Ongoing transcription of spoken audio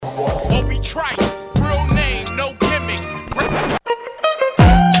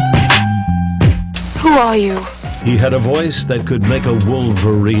are you? He had a voice that could make a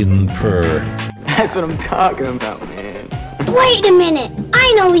wolverine purr. That's what I'm talking about, man. Wait a minute.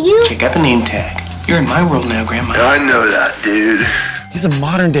 I know you. Check out the name tag. You're in my world now, Grandma. I know that, dude. He's a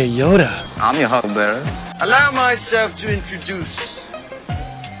modern-day Yoda. I'm your huckleberry. Allow myself to introduce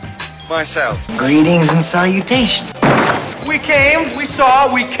myself. Greetings and salutations. We came, we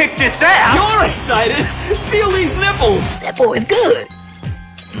saw, we kicked its ass. You're excited. Feel these nipples. That boy's good.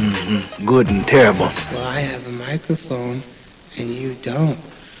 Mm-hmm. Good and terrible. Well, I have a microphone, and you don't.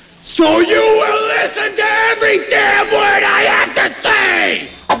 So you will listen to every damn word I have to say!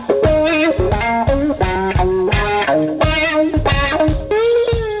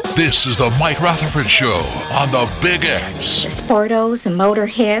 This is the Mike Rutherford Show on the Big X. Sportos,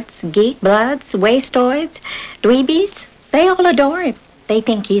 motorheads, geek bloods, wastoids, dweebies, they all adore him. They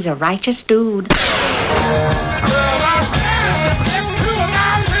think he's a righteous dude.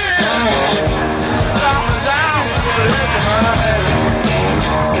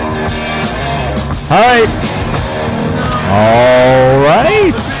 All right.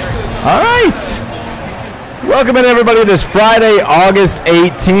 Welcome in, everybody. This Friday, August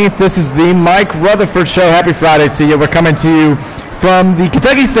 18th. This is the Mike Rutherford Show. Happy Friday to you. We're coming to you from the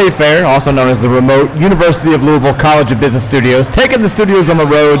Kentucky State Fair, also known as the remote University of Louisville College of Business Studios. Taking the studios on the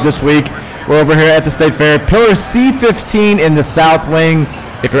road this week. We're over here at the State Fair, Pillar C15 in the South Wing.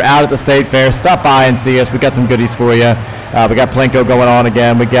 If you're out at the State Fair, stop by and see us. We got some goodies for you. We got Plinko going on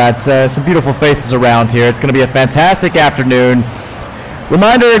again. We got some beautiful faces around here. It's going to be a fantastic afternoon.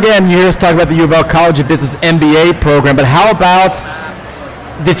 Reminder again, you hear us talk about the U of L College of Business MBA program, but how about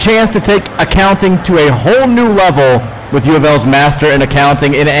the chance to take accounting to a whole new level with U of L's Master in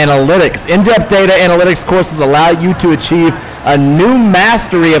Accounting in Analytics? In-depth data analytics courses allow you to achieve a new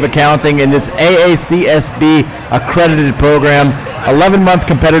mastery of accounting in this AACSB accredited program. 11-month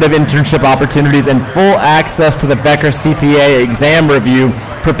competitive internship opportunities and full access to the Becker CPA exam review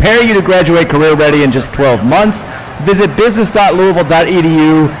prepare you to graduate career ready in just 12 months. Visit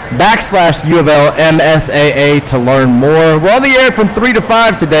business.louisville.edu/U of L MSAA to learn more. We're on the air from 3 to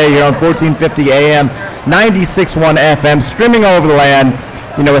 5 today here on 1450 AM, 96.1 FM, streaming all over the land.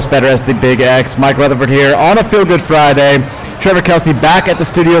 You know us better as the Big X. Mike Rutherford here on a Feel Good Friday. Trevor Kelsey back at the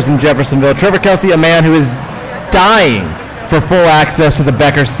studios in Jeffersonville. Trevor Kelsey, a man who is dying for full access to the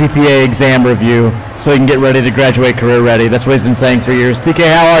Becker CPA exam review so he can get ready to graduate career ready. That's what he's been saying for years. TK,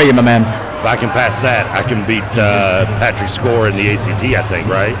 how are you, my man? If I can pass that, I can beat Patrick's score in the ACT, I think,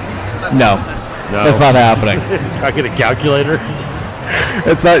 right? No. That's not happening. I get a calculator?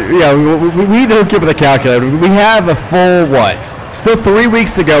 It's not, we don't give it a calculator. We have a full, still 3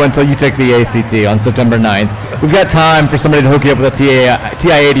 weeks to go until you take the ACT on September 9th. We've got time for somebody to hook you up with a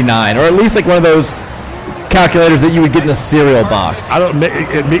TI-89, or at least like one of those calculators that you would get in a cereal box. I don't.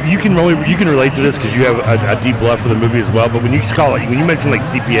 You can relate to this because you have a deep love for the movie as well. But when you mention like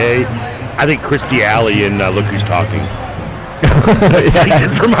CPA, I think Christy Alley in Look Who's Talking.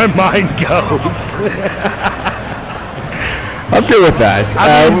 That's where my mind goes. I'm good with that.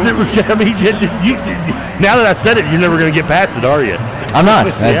 Now that I said it, you're never going to get past it, are you? I'm not.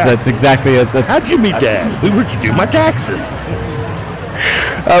 That's exactly it. How'd you meet Dad? Where'd you do my taxes?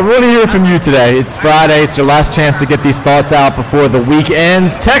 We want to hear from you today. It's Friday. It's your last chance to get these thoughts out before the week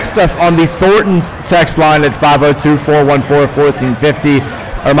ends. Text us on the Thornton's text line at 502-414-1450.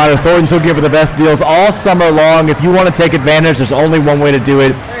 A reminder, Thornton's will give you the best deals all summer long. If you want to take advantage, there's only one way to do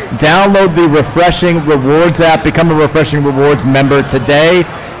it. Download the Refreshing Rewards app. Become a Refreshing Rewards member today.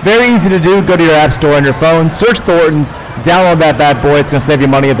 Very easy to do. Go to your app store on your phone. Search Thornton's. Download that bad boy. It's going to save you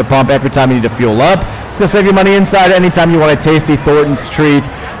money at the pump every time you need to fuel up. It's going to save you money inside anytime you want a tasty Thornton's treat.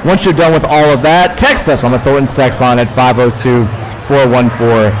 Once you're done with all of that, text us on the Thornton's text line at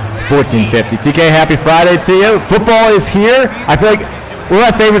 502-414-1450. TK, happy Friday to you. Football is here. I feel like one of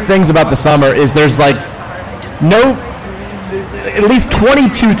my favorite things about the summer is there's at least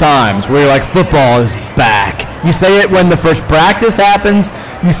 22 times where you're like, football is back. You say it when the first practice happens.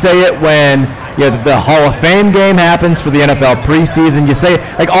 You say it when the Hall of Fame game happens for the NFL preseason. You say it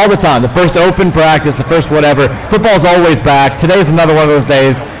like all the time. The first open practice, the first whatever. Football's always back. Today's another one of those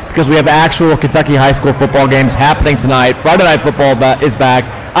days because we have actual Kentucky high school football games happening tonight. Friday Night Football is back.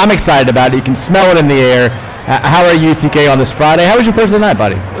 I'm excited about it. You can smell it in the air. How are you, TK, on this Friday? How was your Thursday night,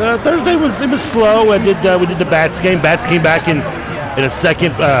 buddy? Thursday was slow. We did the Bats game. Bats came back in a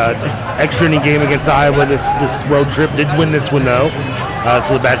second extra inning game against Iowa. This road trip did win this one though.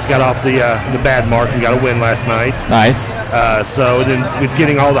 So the Bats got off the bad mark and got a win last night. Nice. So then with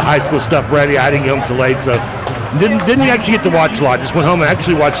getting all the high school stuff ready, I didn't get home till late, so didn't actually get to watch a lot. Just went home and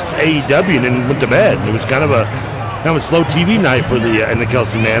actually watched AEW and then went to bed. It was kind of a slow TV night for in the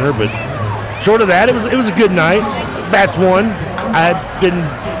Kelsey Manor, but short of that, it was a good night. Bats won. I didn't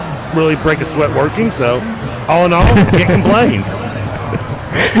really break a sweat working, so all in all, can't complain.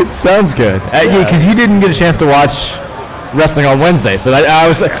 Sounds good. Because you didn't get a chance to watch wrestling on Wednesday, so I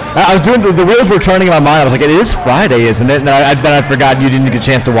was doing the wheels were turning in my mind. I was like, it is Friday, isn't it? And then I forgot you didn't get a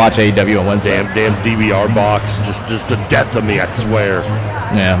chance to watch AEW on Wednesday. Damn DVR box, just the death of me, I swear.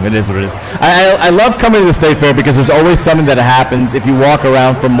 Yeah, it is what it is. I love coming to the State Fair because there's always something that happens if you walk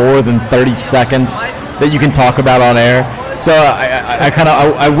around for more than 30 seconds that you can talk about on air. So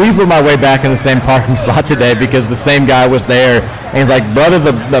I weaseled my way back in the same parking spot today because the same guy was there, and he's like, brother,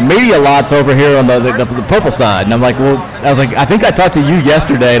 the media lot's over here on the purple side. And I'm like, well, I was like, I think I talked to you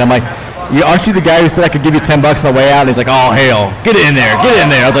yesterday, and I'm like, aren't you the guy who said I could give you $10 on the way out? And he's like, oh, hell, get in there.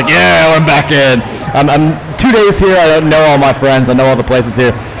 I was like, yeah, I'm back in. I'm 2 days here. I don't know all my friends. I know all the places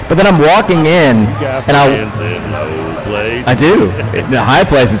here. But then I'm walking in, and I do. The high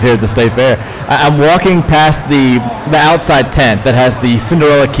places here at the State Fair. I'm walking past the outside tent that has the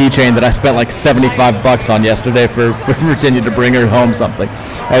Cinderella keychain that I spent like $75 on yesterday for Virginia to bring her home something.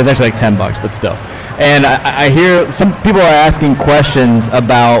 It was actually like $10, but still. And I hear some people are asking questions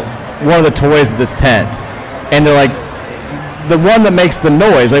about one of the toys of this tent, and they're like, the one that makes the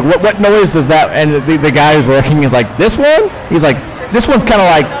noise, like what noise does that? And the guy who's working is like, this one? He's like, this one's kind of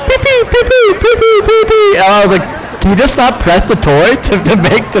like pee pee pee pee pee pee pee pee. And I was like, can you just not press the toy to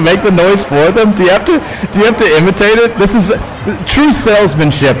make the noise for them? Do you have to imitate it? This is true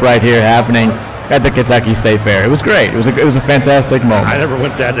salesmanship right here happening at the Kentucky State Fair. It was great. It was a fantastic moment. I never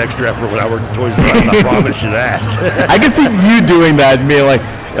went that extra effort when I worked at Toys R Us. I promise you that. I can see you doing that and being like,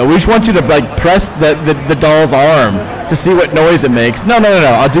 we just want you to like press the doll's arm to see what noise it makes. No.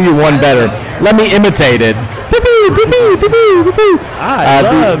 I'll do you one better. Let me imitate it. I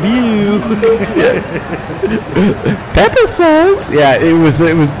love you. Peppa says. Yeah, it was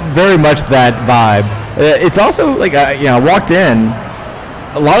very much that vibe. It's also like I walked in.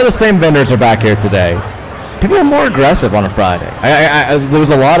 A lot of the same vendors are back here today. People are more aggressive on a Friday. There was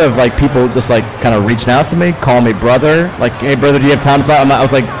a lot of like people just like kind of reaching out to me, calling me brother. Like, hey brother, do you have time to talk? I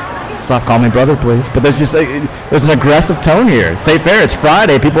was like, stop calling me brother, please. But there's an aggressive tone here. State Fair, it's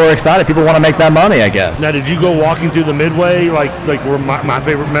Friday. People are excited. People want to make that money, I guess. Now, did you go walking through the Midway, like where my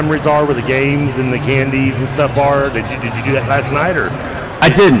favorite memories are, where the games and the candies and stuff are? Did you do that last night, or? I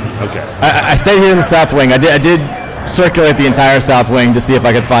didn't. Okay. I stayed here in the South Wing. I did circulate the entire South Wing to see if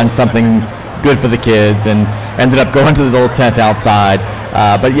I could find something good for the kids, and ended up going to the little tent outside.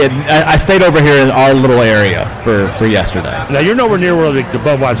 But yeah, I stayed over here in our little area for yesterday. Now, you're nowhere near where the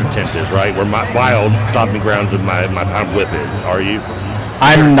Budweiser tent is, right? Where my wild stomping grounds with my pound whip is. Are you?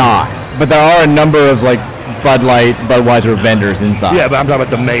 I'm not. But there are a number of like Bud Light, Budweiser vendors inside. Yeah, but I'm talking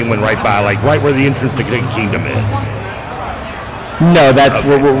about the main one right by, like right where the entrance to Kentucky Kingdom is. No, that's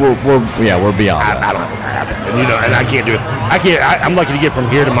we're beyond that. I don't know what happens, and I can't do it. I'm lucky to get from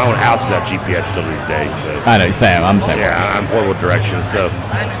here to my own house without GPS still these days. So. I know, I'm saying. Yeah, I'm horrible with directions. So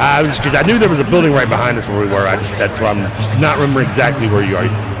because I knew there was a building right behind us where we were. That's why I'm just not remembering exactly where you are.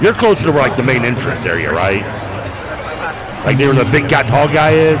 You're closer to where like the main entrance area, right? Like near where the big tall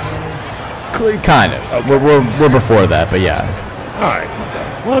guy is. Kind of. Okay. We're before that, but yeah. All right.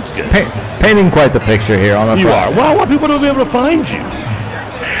 Well, that's good. Painting quite the picture here on the You are. Well, I want people to be able to find you.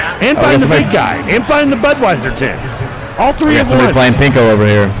 And find the big guy. And find the Budweiser tent. All three at once. Somebody playing Pinko over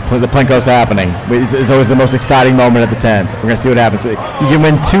here. The Plinko's happening. It's always the most exciting moment at the tent. We're going to see what happens. You can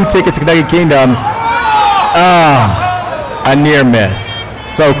win 2 tickets to Kentucky Kingdom. A near miss.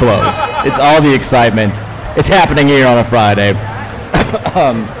 So close. It's all the excitement. It's happening here on a Friday.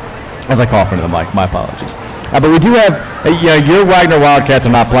 As I cough into the mic, my apologies. But we do have, your Wagner Wildcats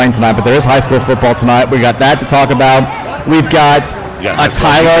are not playing tonight, but there is high school football tonight. We got that to talk about. We've got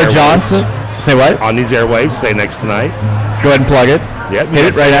Tyler Johnson. Say what? On these airwaves, say next tonight. Go ahead and plug it. Yeah, hit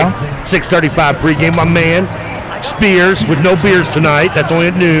it right now. 6:35 pregame. My man Spears with no beers tonight. That's only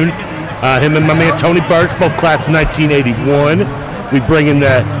at noon. Him and my man Tony Burch, both class of 1981. We bring in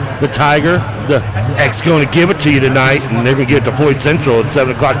the Tiger. The X going to give it to you tonight, and they're going to get it to Floyd Central at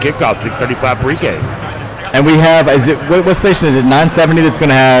 7 o'clock kickoff, 6:35 pregame. And we have, what station is it? 970 that's going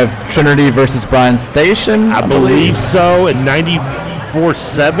to have Trinity versus Bryan Station? I believe so, at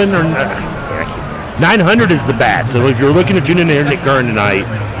 94.7 or 900 is the bat. So if you're looking to tune in to Nick Curran tonight,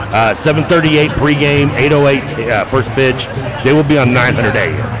 7:38 pregame, 8:08 first pitch, they will be on 900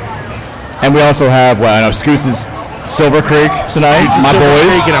 AM. And we also have, I know Scoots' Silver Creek tonight, my boys.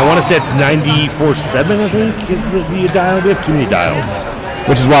 Creek, and I want to say it's 94.7, I think, is the dial. We have too many dials.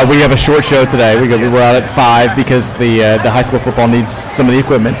 Which is why we have a short show today. We're out at 5 because the high school football needs some of the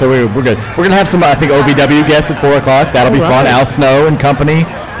equipment. So we're good. We're going to have some, I think, OVW guests at 4 o'clock. That'll be fun. Al Snow and company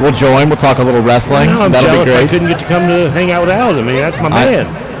will join. We'll talk a little wrestling. I'm That'll jealous be great. I couldn't get to come to hang out with Alan. I mean, that's my man.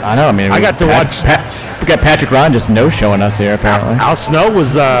 I know. I mean, I got to watch. We got Patrick Ryan just no-showing us here, apparently. Al Snow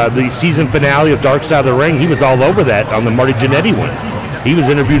was the season finale of Dark Side of the Ring. He was all over that on the Marty Jannetty one. He was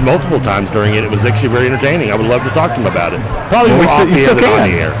interviewed multiple times during it. It was actually very entertaining. I would love to talk to him about it. Probably more off the air than on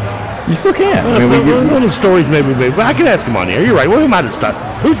the air. You still can. Well, one of the stories maybe, but I can ask him on the air. You're right. What am I to stop?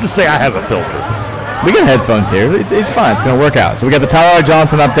 Who's to say I have a filter? We got headphones here. It's fine. It's going to work out. So we got the Tyler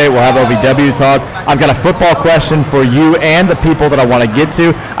Johnson update. We'll have OVW talk. I've got a football question for you and the people that I want to get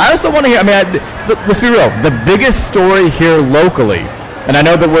to. I also want to hear, let's be real. The biggest story here locally, and I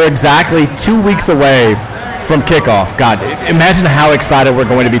know that we're exactly 2 weeks away from kickoff. God, imagine how excited we're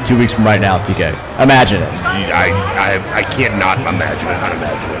going to be 2 weeks from right now, TK. Imagine it. I can't not imagine it.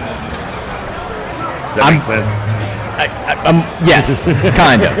 Unimagine it. That makes sense? Yes,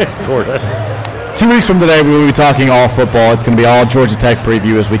 kind of. Sort of. 2 weeks from today, we will be talking all football. It's going to be all Georgia Tech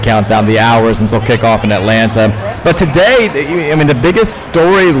preview as we count down the hours until kickoff in Atlanta. But today, the biggest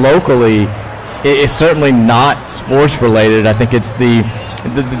story locally is certainly not sports related. I think it's the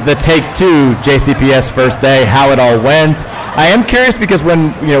Take-Two JCPS first day, how it all went. I am curious because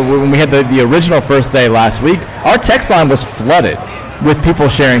when we had the original first day last week, our text line was flooded with people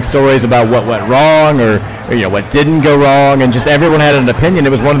sharing stories about what went wrong or what didn't go wrong, and just everyone had an opinion.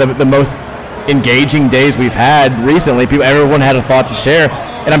 It was one of the most engaging days we've had recently. Everyone had a thought to share,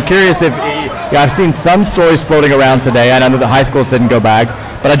 and I'm curious if I've seen some stories floating around today. I know the high schools didn't go back,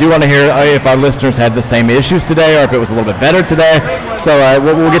 but I do want to hear if our listeners had the same issues today or if it was a little bit better today. So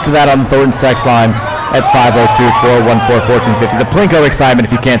we'll get to that on the Thornton sex line at 502-414-1450. The Plinko excitement,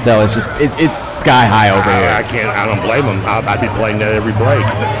 if you can't tell, it's sky high over here. I don't blame them. I'd be playing that every break.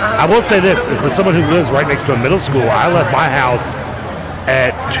 I will say this, as for someone who lives right next to a middle school, I left my house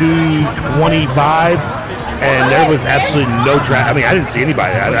at 2:25, and there was absolutely no traffic. I didn't see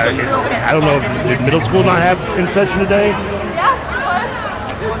anybody. I don't know, did middle school not have in session today?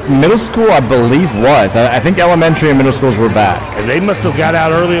 Middle school, I believe, was. I think elementary and middle schools were back. And they must have got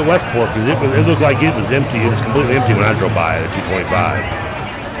out early at Westport because it looked like it was empty. It was completely empty when I drove by at 2:25.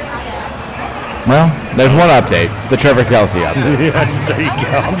 Well, there's one update, the Trevor Kelsey update. Yeah, there you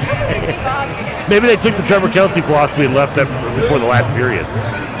go. I'm just saying. Maybe they took the Trevor Kelsey philosophy and left it before the last period.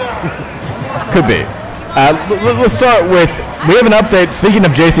 Could be. Let's start with, we have an update. Speaking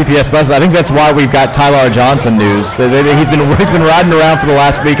of JCPS buses, I think that's why we've got Tyler Johnson news. He's been riding around for the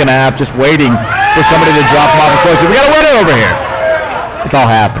last week and a half just waiting for somebody to drop him off a close. We got a winner over here. It's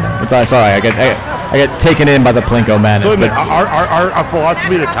all happening. Sorry, I got taken in by the Plinko madness. So our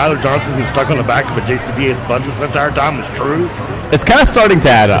philosophy that Tyler Johnson's been stuck on the back of a JCPS bus this entire time is true? It's kind of starting to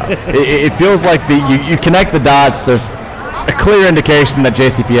add up. It feels like you connect the dots. There's a clear indication that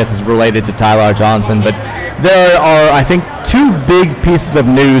JCPS is related to Tyler Johnson, but there are, I think, two big pieces of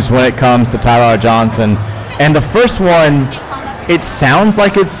news when it comes to Tyler Johnson. And the first one, it sounds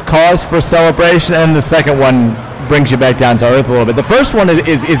like it's cause for celebration, and the second one brings you back down to earth a little bit. The first one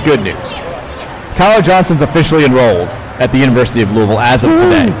is good news. Tyler Johnson's officially enrolled at the University of Louisville as of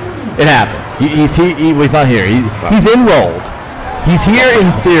today. It happened. He's not here. He's enrolled. He's here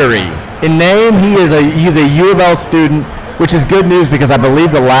in theory. In name, he's a U of L student, which is good news because I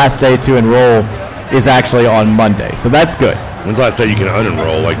believe the last day to enroll is actually on Monday. So that's good. When's the last day you can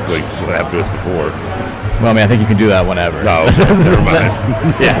unenroll, like what happened to us before? Well, I think you can do that whenever. No, never mind.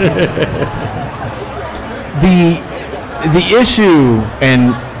 Yeah. The issue,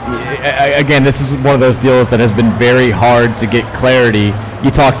 and again, this is one of those deals that has been very hard to get clarity. You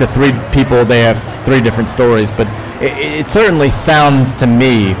talk to three people, they have three different stories, but it certainly sounds to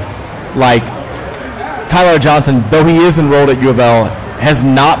me like Tyler Johnson, though he is enrolled at U of L, has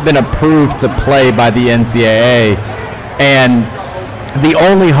not been approved to play by the NCAA, and the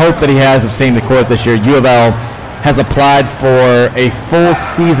only hope that he has of seeing the court this year, U of L has applied for a full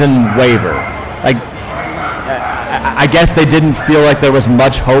season waiver. I guess they didn't feel like there was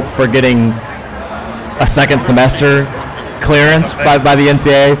much hope for getting a second semester clearance by the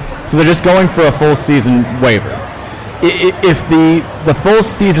NCAA, so they're just going for a full season waiver. If the full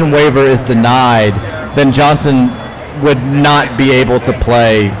season waiver is denied, then Johnson would not be able to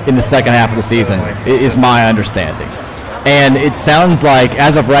play in the second half of the season, is my understanding. And it sounds like,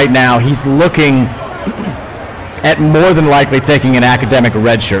 as of right now, he's looking at more than likely taking an academic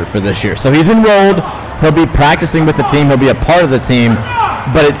redshirt for this year. So he's enrolled, he'll be practicing with the team, he'll be a part of the team,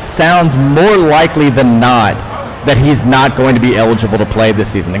 but it sounds more likely than not that he's not going to be eligible to play this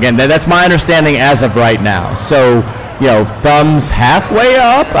season. Again, that's my understanding as of right now. So, thumbs halfway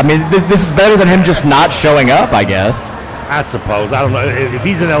up. This is better than him just not showing up, I guess. I suppose. I don't know. If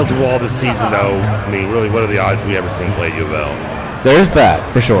he's ineligible all this season, though, really, what are the odds we ever see him play at U of L? There's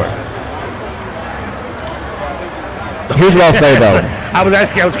that, for sure. Here's what I'll say, though.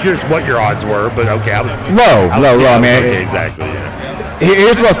 I was curious what your odds were, but okay, I was low. I mean, okay, exactly, yeah.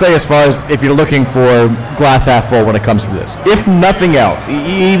 Here's what I'll say as far as if you're looking for glass half full when it comes to this. If nothing else,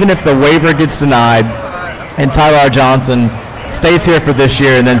 even if the waiver gets denied and Tyler Johnson stays here for this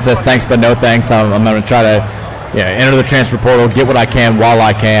year and then says thanks but no thanks, I'm going to try to enter the transfer portal, get what I can while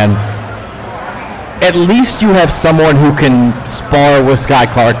I can. At least you have someone who can spar with Sky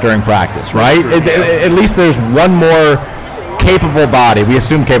Clark during practice, right? At least there's one more capable body, we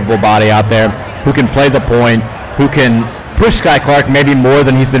assume capable body out there, who can play the point, who can push Sky Clark maybe more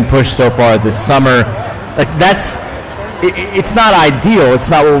than he's been pushed so far this summer. Like it's not ideal. It's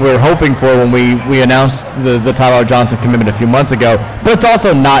not what we were hoping for when we announced the Tyler Johnson commitment a few months ago, but it's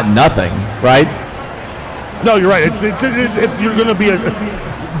also not nothing, right? No, you're right. It's you're going to be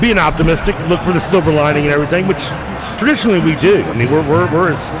being optimistic, look for the silver lining and everything, which traditionally we do. I mean,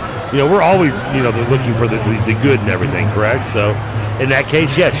 we're always looking for the good and everything, correct? So in that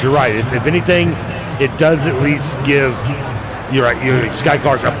case, yes, you're right. If anything, it does at least give Sky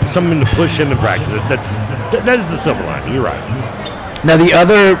Clark something to push him in practice. That is the silver lining. You're right. Now the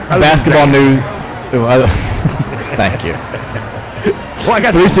other basketball news. Thank you. Well, I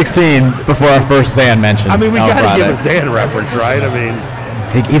got 316 before our first Zan mention. I mean, we got to give a Zan reference, right? I mean,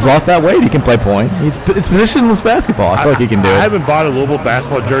 he's lost that weight. He can play point. It's positionless basketball. I feel like he can do it. I haven't bought a Louisville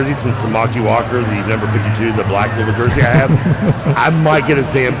basketball jersey since Samaki Walker, the number 52, the black Louisville jersey I have. I might get a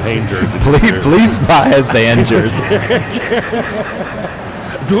Zan Payne jersey. Please buy a Zan jersey.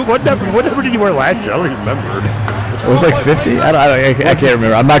 What number did you wear last year? I don't even remember. It was like 50. I can't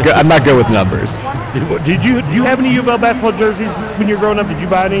remember. I'm not good with numbers. Do you have any U of L basketball jerseys when you were growing up? Did you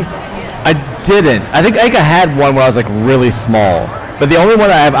buy any? I didn't. I think I had one when I was like really small. But the only one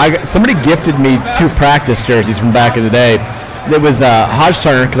I have, somebody gifted me 2 practice jerseys from back in the day. It was Hodge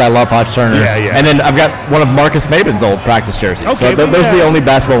Turner, because I love Hodge Turner. Yeah. And then I've got one of Marcus Maben's old practice jerseys. Okay, so those are the only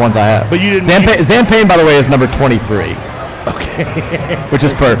basketball ones I have. But you didn't. Zan Payne, by the way, is number 23. Okay. Which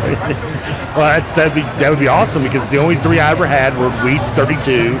is perfect. Well, that would be awesome, because the only 3 I ever had were Wheats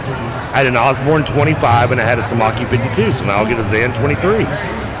 32, I had an Osborne 25, and I had a Samaki 52. So now I'll get a Zan 23.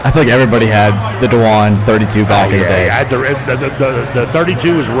 I feel like everybody had the Dewan 32 back in the day. I had the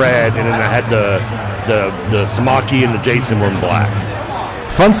 32 was red, and then I had the Samaki and the Jason were in black.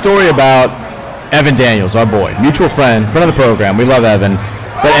 Fun story about Evan Daniels, our boy, mutual friend of the program. We love Evan.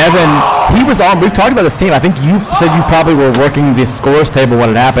 But Evan, he was on. We've talked about this team. I think you said you probably were working the scores table when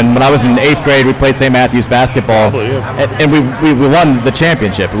it happened. When I was in 8th grade, we played St. Matthews basketball, and we won the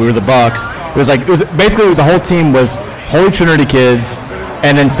championship. We were the Bucks. It was basically the whole team was Holy Trinity kids,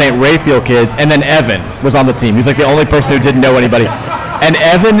 and then St. Raphael kids, and then Evan was on the team. He was like the only person who didn't know anybody. And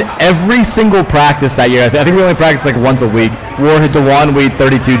Evan, every single practice that year, I think we only practiced like once a week, wore a DeJuan Wheat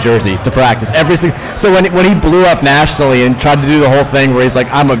 32 jersey to practice. So when he blew up nationally and tried to do the whole thing where he's like,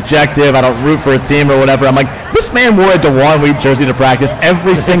 I'm objective, I don't root for a team or whatever, I'm like, this man wore a DeJuan Wheat jersey to practice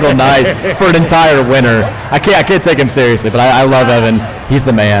every single night for an entire winter. I can't take him seriously, but I love Evan. He's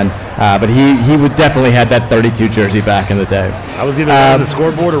the man. But he would definitely had that 32 jersey back in the day. I was either running the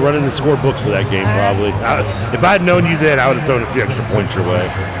scoreboard or running the scorebook for that game, probably. If I had known you then, I would have thrown a few extra points your way.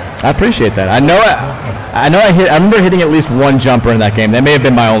 I appreciate that. I remember hitting at least one jumper in that game. That may have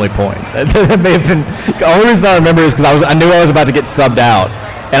been my only point. That may have been the only reason I remember is because I knew I was about to get subbed out,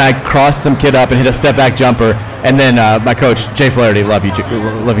 and I crossed some kid up and hit a step back jumper. And then my coach Jay Flaherty, love you,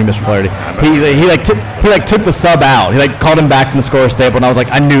 Mr. Flaherty. He took the sub out. He called him back from the scorer's table, and I was like,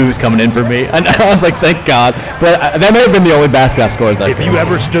 I knew he was coming in for me. And I was like, thank God. But that may have been the only basket I scored that game. If you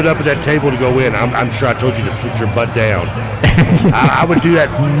ever stood up at that table to go in, I'm sure I told you to sit your butt down. I would do that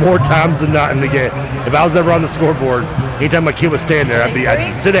more times than not in the game. If I was ever on the scoreboard, anytime my kid was standing there,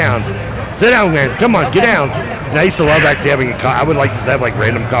 I'd sit down. Sit down, man. Come on, get down. And I used to love actually having I would like to have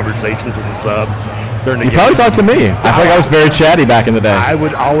random conversations with the subs during the game. You probably talked to me. I feel like I was very chatty back in the day. I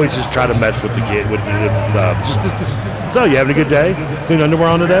would always just try to mess with the kid, with the subs. Just so you having a good day? Clean underwear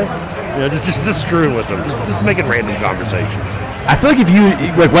on today? Just screwing with them. Just making random conversation. I feel like if you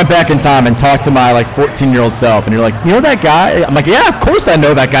went back in time and talked to my 14-year-old self, and you're like, you know that guy? I'm like, yeah, of course I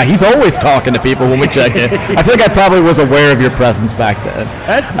know that guy. He's always talking to people when we check in. I feel like I probably was aware of your presence back then.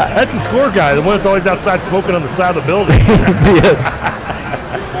 That's the score guy, the one that's always outside smoking on the side of the building.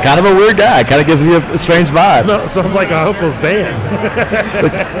 Kind of a weird guy. Kind of gives me a strange vibe. Smells like my uncle's band. It's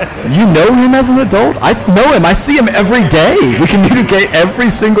like, you know him as an adult? I know him. I see him every day. We communicate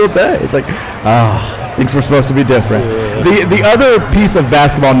every single day. It's like, things were supposed to be different. The other piece of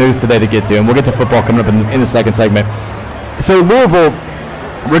basketball news today to get to, and we'll get to football coming up in the second segment. So Louisville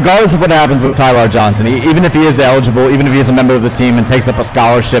regardless of what happens with Tyler Johnson, even if he is eligible, even if he is a member of the team and takes up a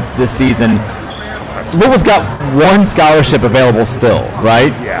scholarship this season, Louisville's got one scholarship available still,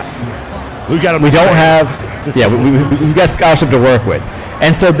 right? Yeah. We've got we've got scholarship to work with.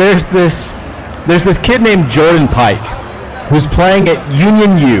 And so there's this kid named Jordan Pike who's playing at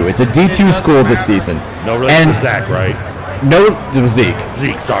Union U. It's a D2 school this season. No relation to Zach, right? No, it was Zeke.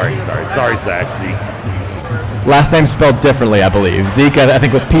 Sorry, Zach. Zeke. Last name spelled differently, I believe. Zeke, I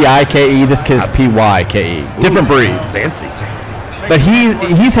think, was P-I-K-E. This kid is P-Y-K-E. Different breed. Fancy. But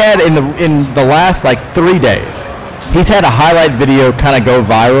he's had in the last 3 days, he's had a highlight video kind of go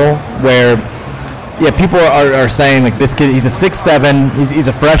viral where, people are saying this kid, he's a 6'7", he's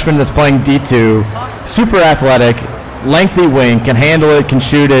a freshman that's playing D2, super athletic, lengthy wing, can handle it, can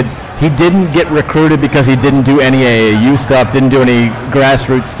shoot it. He didn't get recruited because he didn't do any AAU stuff, didn't do any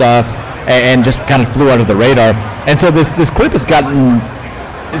grassroots stuff, and just kind of flew under the radar. And so this clip it's kind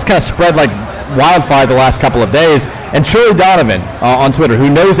of spread like wildfire the last couple of days. And Shirley Donovan on Twitter,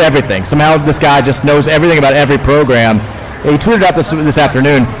 who knows everything, somehow this guy just knows everything about every program. He tweeted out this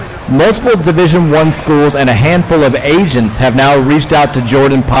afternoon, multiple Division I schools and a handful of agents have now reached out to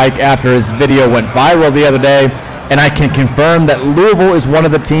Jordan Pike after his video went viral the other day, and I can confirm that Louisville is one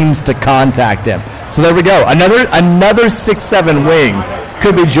of the teams to contact him. So there we go. Another 6'7" wing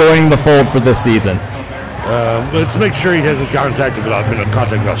could be joining the fold for this season. Let's make sure he hasn't been in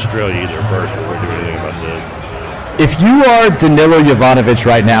contact with Australia either first before we do anything about this. If you are Danilo Jovanovic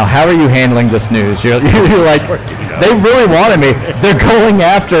right now, how are you handling this news? You're like, they really wanted me. They're going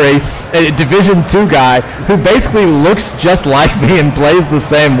after a Division II guy who basically looks just like me and plays the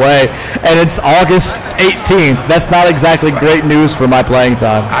same way, and it's August 18th. That's not exactly great news for my playing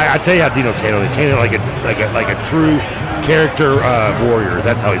time. I tell you how Dino's handling it. He's handling it like a true character warrior.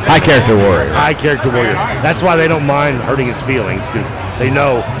 That's how he's high character warrior. High character warrior. That's why they don't mind hurting his feelings, because they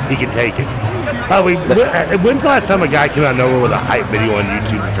know he can take it. When's the last time a guy came out of nowhere with a hype video on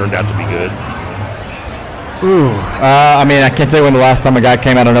YouTube that turned out to be good? I can't tell you when the last time a guy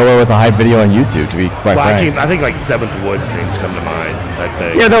came out of nowhere with a hype video on YouTube, to be quite frank. I think 7th Woods names come to mind, type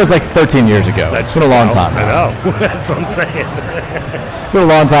thing. Yeah, that was 13 years ago. It's been a long time. I know. That's what I'm saying. It's been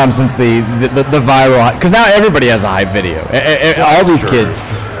a long time since the viral, because now everybody has a hype video. All these kids.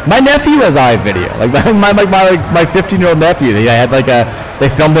 My nephew has a hype video. My 15-year-old nephew. They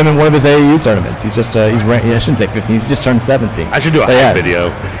filmed him in one of his AAU tournaments. He's just I shouldn't say 15. He's just turned 17. I should do a hype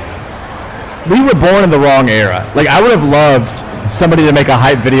video. We were born in the wrong era. I would have loved somebody to make a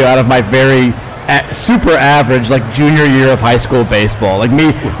hype video out of my very super average junior year of high school baseball.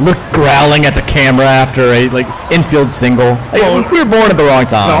 Me growling at the camera after a infield single. We were born at the wrong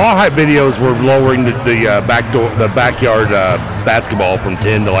time. No, all hype videos were lowering the backyard basketball from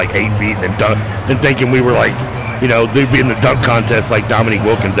 10 to 8 feet and thinking we were they'd be in the dunk contest like Dominique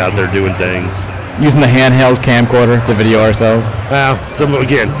Wilkins out there doing things. Using the handheld camcorder to video ourselves.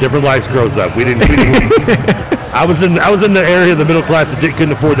 Again, different lives grows up. We didn't. I was in the area of the middle class that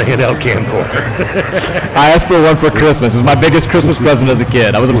couldn't afford the handheld camcorder. I asked for one for Christmas. It was my biggest Christmas present as a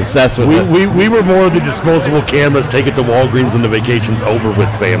kid. I was obsessed with it. We were more of the disposable cameras. Take it to Walgreens when the vacation's over with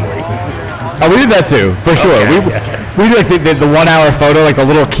family. Oh, we did that too, for sure. We did the 1 hour photo, the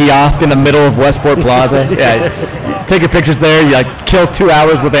little kiosk in the middle of Westport Plaza. Yeah, take your pictures there. You kill 2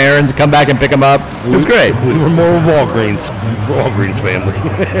 hours with errands and come back and pick them up. It was great. We were more of Walgreens family.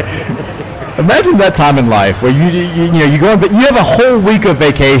 Imagine that time in life where you go, but you have a whole week of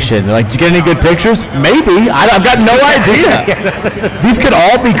vacation. Did you get any good pictures? Maybe. I've got no idea. These could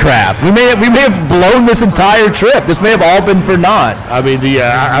all be crap. We may have blown this entire trip. This may have all been for naught. I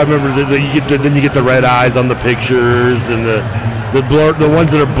remember then you get the red eyes on the pictures and the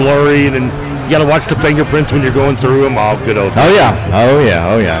ones that are blurry, and then you got to watch the fingerprints when you're going through them. All good old times. Oh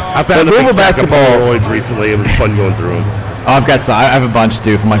yeah. I found a big stack of Polaroids recently. It was fun going through them. Oh, I have a bunch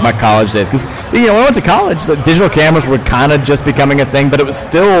too from my college days, because when I went to college, the digital cameras were kind of just becoming a thing, but it was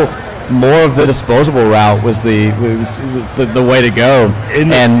still more of the disposable route was the way to go.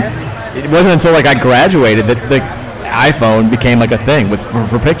 And it wasn't until I graduated that the iPhone became a thing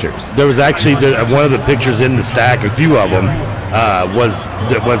for pictures. There was actually one of the pictures in the stack, a few of them,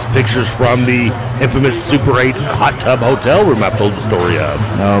 was pictures from the infamous Super 8 hot tub hotel room I've told the story of.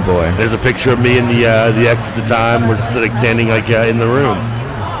 Oh boy! There's a picture of me and the ex at the time. We're just standing in the room.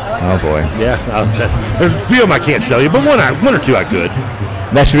 Oh boy! Yeah, there's a few of them I can't show you, but one or two I could.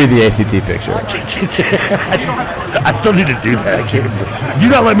 That should be the ACT picture. I still need to do that. I can't. Do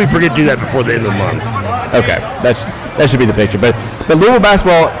not let me forget to do that before the end of the month. Okay, that should be the picture. But Louisville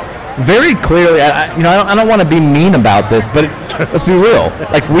basketball, very clearly, I don't want to be mean about this, but let's be real.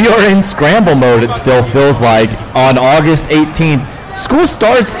 We are in scramble mode. It still feels like on August 18th. School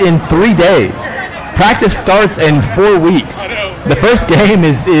starts in 3 days. Practice starts in 4 weeks. The first game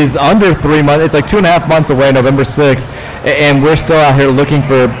is under 3 months. It's like 2.5 months away, November 6th, and we're still out here looking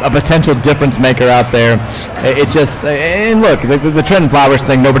for a potential difference maker out there. It just, and look, the Trenton Flowers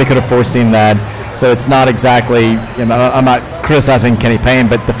thing, nobody could have foreseen that. So it's not exactly, I'm not criticizing Kenny Payne,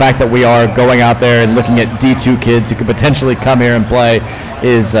 but the fact that we are going out there and looking at D2 kids who could potentially come here and play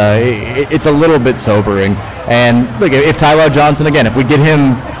is, it's a little bit sobering. And look, if Tyler Johnson, again, if we get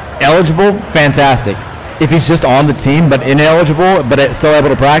him eligible, fantastic. If he's just on the team but ineligible but still able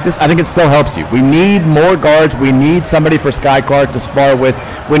to practice, I think it still helps you. We need more guards. We need somebody for Sky Clark to spar with.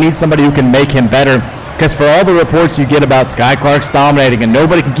 We need somebody who can make him better. Because for all the reports you get about Sky Clark's dominating and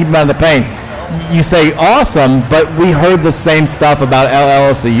nobody can keep him out of the paint, you say awesome, but we heard the same stuff about L.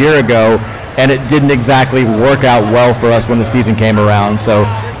 Ellis a year ago, and it didn't exactly work out well for us when the season came around. So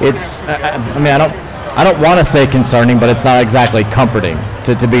it's, I don't want to say concerning, but it's not exactly comforting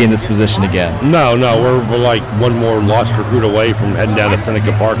to be in this position again. No, we're like one more lost recruit away from heading down to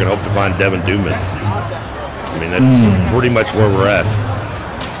Seneca Park and hope to find Devin Dumas. I mean, that's pretty much where we're at.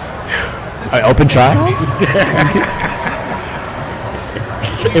 Open trials?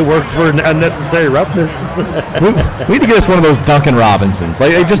 It worked for unnecessary roughness. we need to get us one of those Duncan Robinsons.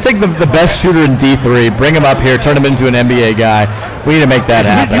 Like, just take the best shooter in D3, bring him up here, turn him into an NBA guy. We need to make that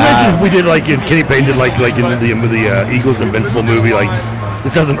happen. You imagine if we did like Kenny Payne did like in the Eagles Invincible movie, like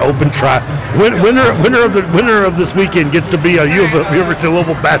this doesn't open trial. Winner of this weekend gets to be a University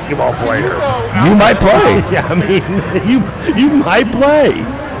Louisville basketball player. You might play. Yeah, I mean you might play.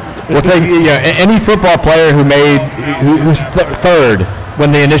 We'll take any football player who's third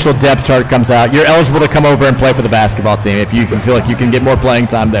when the initial depth chart comes out. You're eligible to come over and play for the basketball team if you feel like you can get more playing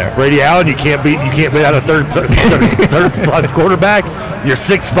time there. Brady Allen, you can't be out of third plus quarterback. You're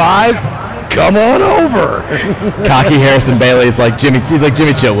 6'5". Come on over. Cocky Harrison Bailey is like Jimmy. He's like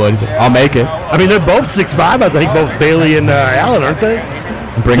Jimmy Chitwood. I'll make it. I mean, they're both 6'5". I think both Bailey and Allen, aren't they?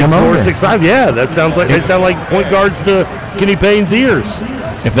 Bring them over. 6'5". Yeah, they sound like point guards to Kenny Payne's ears.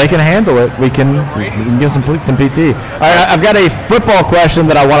 If they can handle it, we can give some PT. All right, I've got a football question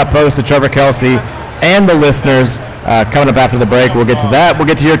that I want to pose to Trevor Kelsey and the listeners coming up after the break. We'll get to that. We'll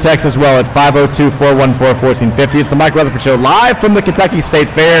get to your text as well at 502-414-1450. It's the Mike Rutherford Show live from the Kentucky State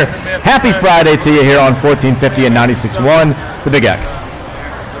Fair. Happy Friday to you here on 1450 and 96.1, the Big X.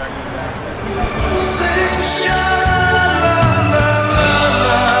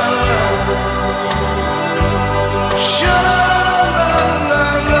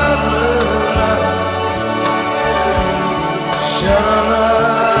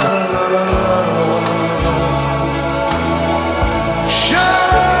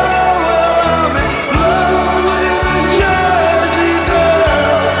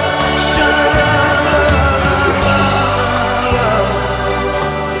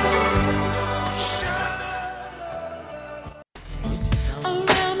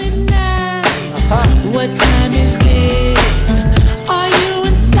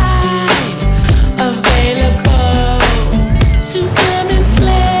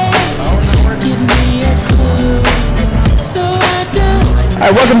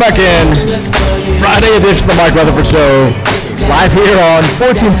 Welcome back in. Friday edition of the Mike Rutherford Show. Live here on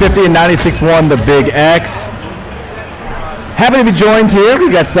 1450 and 96.1, the Big X. Happy to be joined here. We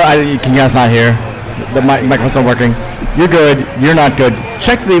got, can you guys not hear? The microphone's not working. You're good. You're not good.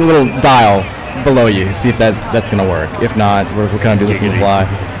 Check the little dial below you. See if that's going to work. If not, we're going to do this on the fly.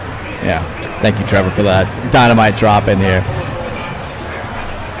 Yeah. Thank you, Trevor, for that dynamite drop in here.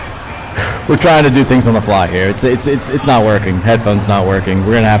 We're trying to do things on the fly here. It's not working. Headphones not working.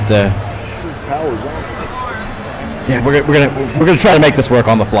 We're gonna have to. This is power's on. Yeah, we're gonna try to make this work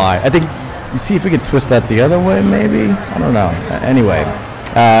on the fly. I think. You see if we can twist that the other way, maybe. I don't know. Anyway,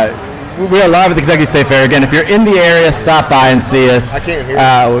 we are live at the Kentucky State Fair again. If you're in the area, stop by and see us. I can't hear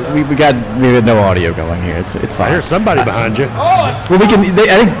you. We had no audio going here. It's fine. I hear somebody behind you. Well, we can.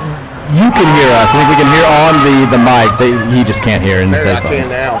 I think. You can hear us. I think we can hear on the mic. He just can't hear in the headphones.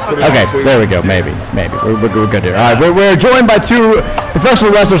 Okay, there we go. Maybe. We're good here. All right, we're joined by two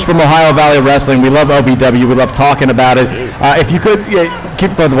professional wrestlers from Ohio Valley Wrestling. We love OVW. We love talking about it. If you could,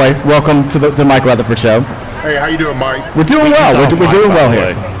 by the way, welcome to the Mike Rutherford Show. Hey, how you doing, Mike? We're doing well. We're doing well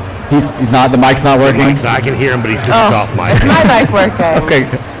here. He's not. The mic's not working. I can hear him, but he's off mic. Is my mic working? Okay,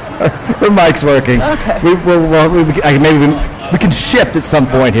 her mic's working. Okay. We can shift at some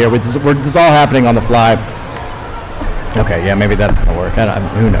point here. This is all happening on the fly. Okay, yeah, maybe that's gonna work.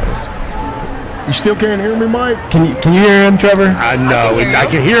 Who knows? You still can't hear me, Mike? Can you hear him, Trevor? No, I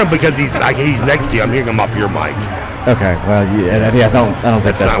can hear him because he's next to you. I'm hearing him off your mic. Okay, well, yeah, I don't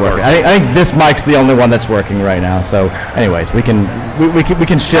think that's working. working. I think this mic's the only one that's working right now. So, anyways, we can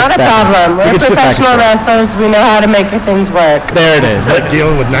shift. Not a back. problem. We're professional wrestlers. We know how to make things work. There it It's is. like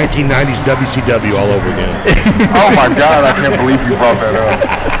dealing with 1990s WCW all over again. Oh my God, I can't believe you brought that up.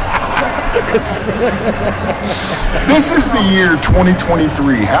 This is the year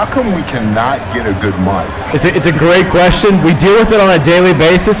 2023. How come we cannot get a good mic? It's a great question. We deal with it on a daily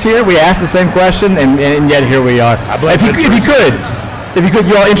basis here. We ask the same question, and yet here we are. If you could,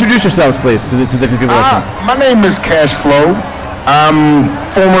 you all introduce yourselves, please, to the people listening. My name is Cash Flow. I'm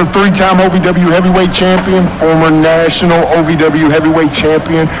former 3-time OVW heavyweight champion, former national OVW heavyweight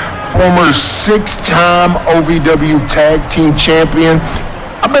champion, former 6-time OVW tag team champion.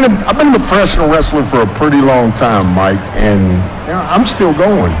 I've been a professional wrestler for a pretty long time, Mike, and I'm still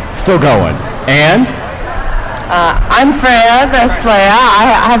going. Still going. And? I'm Freya, wrestler.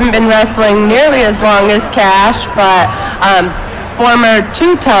 I haven't been wrestling nearly as long as Cash, but former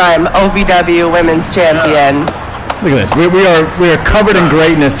 2-time OVW women's champion. Look at this. We are covered in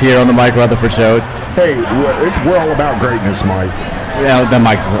greatness here on the Mike Rutherford Show. Hey, we're all about greatness, Mike. Yeah, the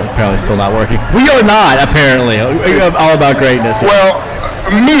mic's apparently still not working. We are not, apparently. We're all about greatness. Well,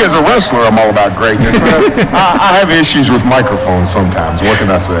 me as a wrestler, I'm all about greatness. I have issues with microphones sometimes. What can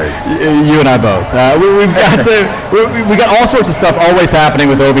I say? You and I both. We got all sorts of stuff always happening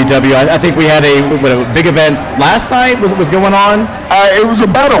with OVW. I think we had a big event last night was going on. It was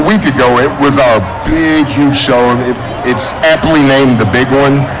about a week ago. It was our big, huge show. It's aptly named the Big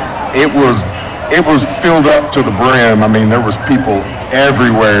One. It was filled up to the brim. I mean, there was people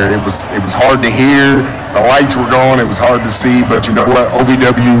everywhere. It was hard to hear. The lights were going. It was hard to see. But you know what?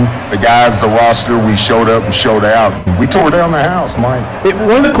 OVW, the guys, the roster, we showed up and showed out. We tore down the house, Mike.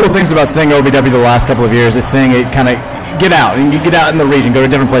 One of the cool things about seeing OVW the last couple of years is seeing it kind of get out. And you get out in the region, go to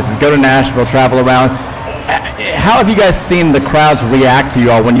different places, go to Nashville, travel around. How have you guys seen the crowds react to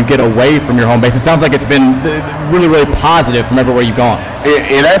you all when you get away from your home base? It sounds like it's been really, really positive from everywhere you've gone.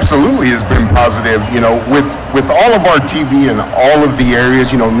 It absolutely has been positive. You know, with all of our TV in all of the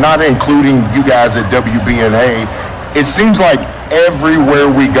areas, you know, not including you guys at WBNA, it seems like everywhere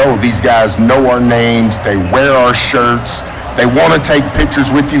we go, these guys know our names, they wear our shirts, they want to take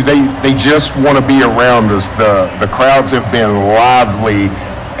pictures with you, they just want to be around us. The crowds have been lively,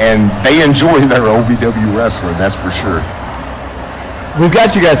 and they enjoy their OVW wrestling, that's for sure. We've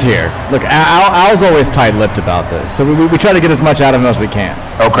got you guys here. Look, Al's always tight-lipped about this, so we try to get as much out of him as we can.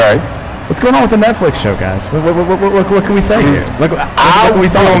 Okay. What's going on with the Netflix show, guys? What can we say here? I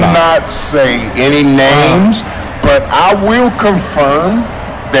will not say any names, but I will confirm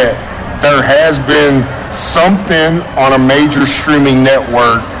that there has been something on a major streaming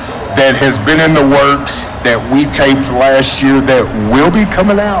network that has been in the works that we taped last year that will be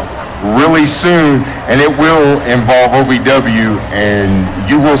coming out really soon, and it will involve OVW, and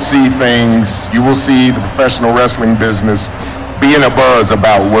you will see things, you will see the professional wrestling business be in a buzz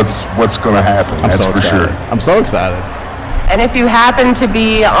about what's going to happen. That's for sure. I'm so excited. And if you happen to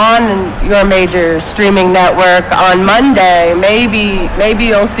be on your major streaming network on Monday, maybe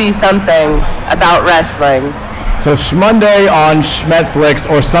you'll see something about wrestling. So Schmonday on Schmetflix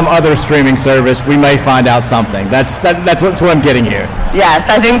or some other streaming service, we may find out something. That's what I'm getting here. Yes,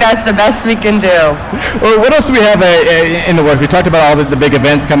 I think that's the best we can do. Well, what else do we have in the works? We talked about all the big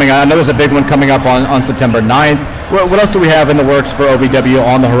events coming out. I know there's a big one coming up on September 9th. What else do we have in the works for OVW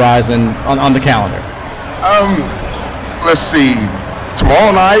on the horizon, on the calendar? Let's see.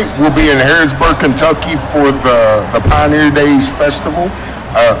 Tomorrow night we'll be in Harrodsburg, Kentucky for the Pioneer Days Festival.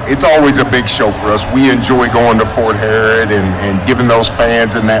 It's always a big show for us. We enjoy going to Fort Harrod and giving those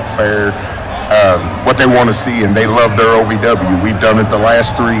fans in that fair what they want to see, and they love their OVW. We've done it the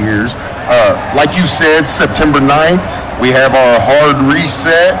last 3 years. Like you said, September 9th, we have our hard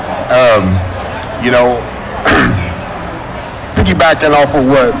reset. Piggybacking off of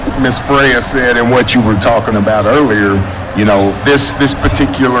what Miss Freya said and what you were talking about earlier, you know, this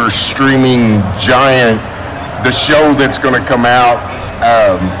particular streaming giant, the show that's going to come out,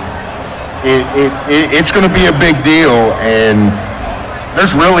 it's going to be a big deal, and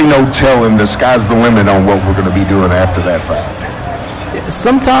there's really no telling. The sky's the limit on what we're going to be doing after that fact.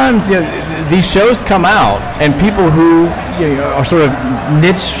 Sometimes these shows come out, and people who are sort of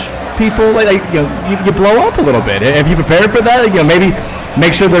niche people, you blow up a little bit. Have you prepared for that? Maybe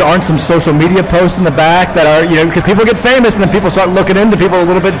make sure there aren't some social media posts in the back that are, because people get famous and then people start looking into people a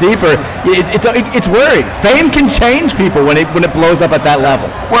little bit deeper. It's worried. Fame can change people when it blows up at that level.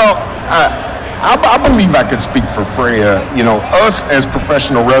 Well, I believe I could speak for Freya. Us as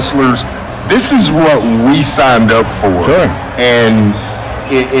professional wrestlers, this is what we signed up for. Sure. And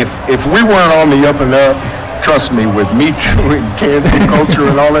if we weren't on the up and up, trust me, with Me Too and cancel culture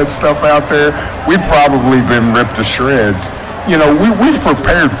and all that stuff out there, we've probably been ripped to shreds. You know, we've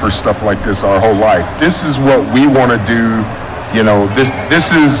prepared for stuff like this our whole life. This is what we want to do. You know,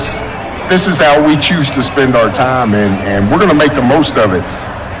 this is how we choose to spend our time, and we're going to make the most of it.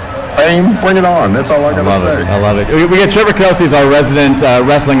 Fame, bring it on. That's all I got to say. I love it. We got Trevor Kelsey as our resident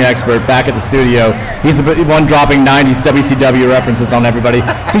wrestling expert back at the studio. He's the one dropping 90s WCW references on everybody.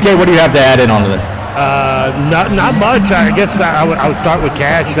 TK, what do you have to add in onto this? Not much. I guess I would start with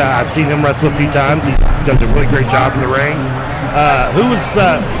Cash. I've seen him wrestle a few times. He does a really great job in the ring.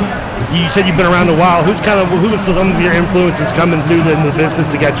 You said you've been around a while. Who was some of your influences coming through in the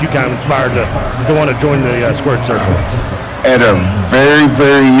business that got you kind of inspired to want to join the Squared Circle? At a very,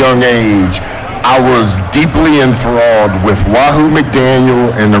 very young age, I was deeply enthralled with Wahoo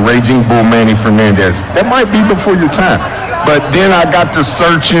McDaniel and the Raging Bull Manny Fernandez. That might be before your time. But then I got to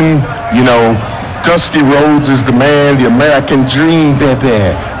searching, you know, Dusty Rhodes is the man, the American dream,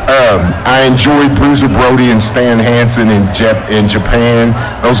 baby. I enjoyed Bruiser Brody and Stan Hansen in Japan.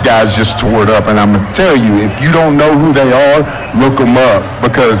 Those guys just tore it up. And I'm going to tell you, if you don't know who they are, look them up.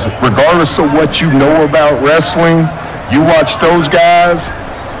 Because regardless of what you know about wrestling, you watch those guys,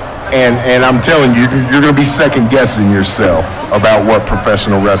 and I'm telling you, you're going to be second-guessing yourself about what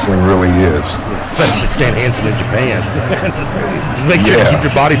professional wrestling really is. Especially Stan Hansen in Japan. just make sure to keep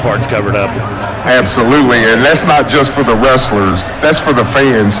your body parts covered up. Absolutely, and that's not just for the wrestlers. That's for the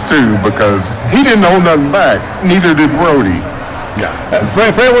fans, too, because he didn't hold nothing back. Neither did Brody. Yeah.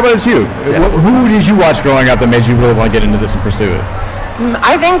 Fred, what about you? Yes. Who did you watch growing up that made you really want to get into this and pursue it?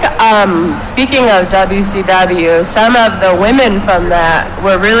 I think, speaking of WCW, some of the women from that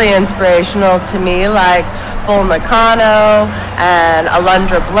were really inspirational to me, like Bull Nakano and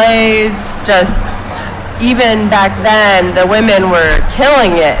Alundra Blaze. Just even back then, the women were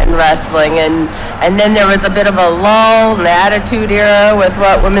killing it in wrestling, and then there was a bit of a lull in the Attitude Era with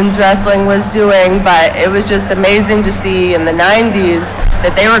what women's wrestling was doing, but it was just amazing to see in the 90s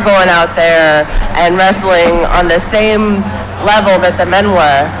that they were going out there and wrestling on the same level that the men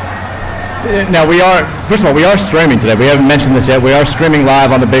were. Now first of all, we are streaming today. We haven't mentioned this yet. We are streaming live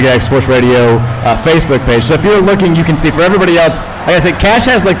on the Big X Sports Radio Facebook page. So if you're looking, you can see. For everybody else, like I said, Cash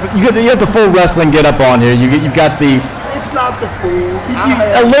has you have the full wrestling get up on here. You've got the. It's not the full.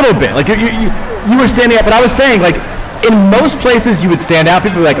 A little bit. Like you were standing up, and I was saying, like, in most places you would stand out.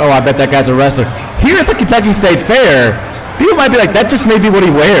 People would be like, oh, I bet that guy's a wrestler. Here at the Kentucky State Fair, people might be like, that just may be what he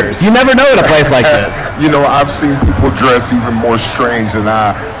wears. You never know at a place like this. You know, I've seen people dress even more strange than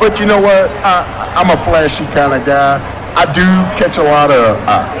I. But you know what? I'm a flashy kind of guy. I do catch a lot of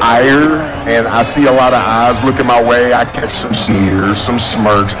ire, and I see a lot of eyes looking my way. I catch some sneers, some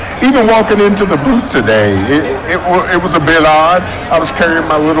smirks. Even walking into the booth today, it was a bit odd. I was carrying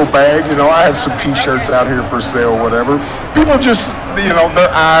my little bag. You know, I have some T-shirts out here for sale, whatever. People just, you know, their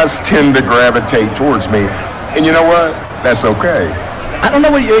eyes tend to gravitate towards me. And you know what? That's okay. I don't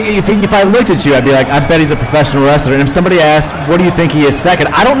know if I looked at you, I'd be like, I bet he's a professional wrestler. And if somebody asked, what do you think he is second?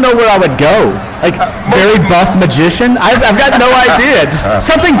 I don't know where I would go. Like, very buff magician? I've got no idea. Just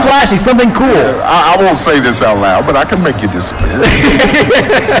something flashy, something cool. I won't say this out loud, but I can make you disappear.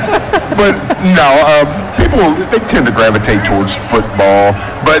 But no, people, they tend to gravitate towards football.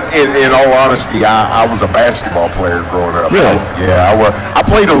 But in all honesty, I was a basketball player growing up. Really? I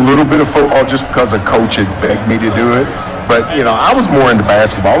played a little bit of football just because a coach had begged me to do it. But, you know, I was more into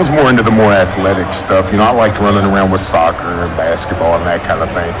basketball. I was more into the more athletic stuff. You know, I liked running around with soccer and basketball and that kind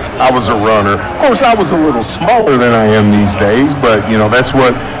of thing. I was a runner. Of course, I was a little smaller than I am these days, but, you know, that's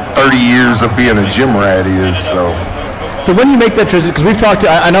what 30 years of being a gym rat is, so. So when you make that transition, because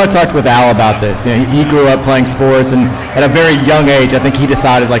I know I talked with Al about this. You know, he grew up playing sports, and at a very young age, I think he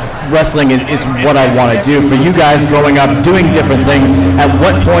decided, like, wrestling is what I want to do. For you guys growing up, doing different things, at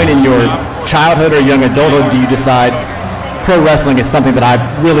what point in your childhood or young adulthood do you decide pro wrestling is something that I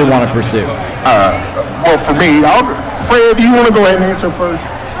really want to pursue? Well, for me, Fred, do you want to go ahead and answer first?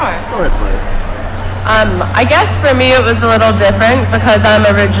 Sure. Go ahead, Fred. I guess for me it was a little different because I'm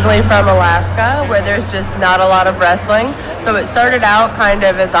originally from Alaska, where there's just not a lot of wrestling. So it started out kind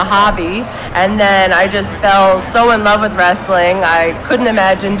of as a hobby, and then I just fell so in love with wrestling I couldn't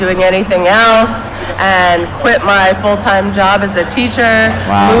imagine doing anything else, and quit my full-time job as a teacher.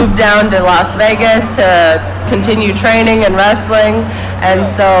 Wow. Moved down to Las Vegas to continue training in wrestling, and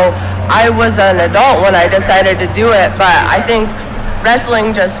so I was an adult when I decided to do it, but I think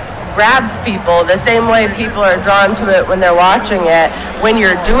wrestling just grabs people the same way people are drawn to it when they're watching it. When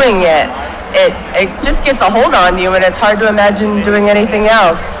you're doing it, it just gets a hold on you, and it's hard to imagine doing anything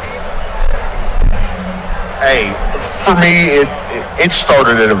else. Hey, for me, it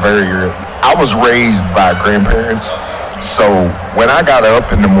started at a very I was raised by grandparents, so when I got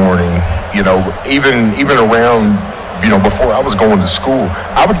up in the morning, even around, before I was going to school,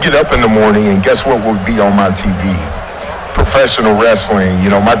 I would get up in the morning and guess what would be on my TV? Professional wrestling.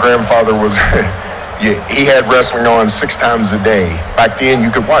 My grandfather was, he had wrestling on 6 times a day. Back then, you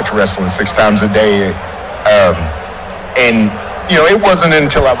could watch wrestling 6 times a day. And it wasn't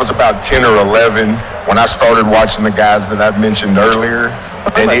until I was about 10 or 11 when I started watching the guys that I've mentioned earlier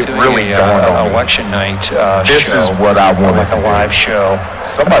that it really dawned on me. Election night This show, is what I wanted like a live show.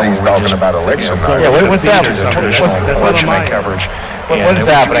 Somebody's talking about election night. Yeah, what's that? Traditional election night coverage. What is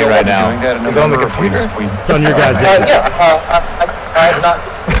happening right now? Is it on the computer? It's on your guys' I'm not.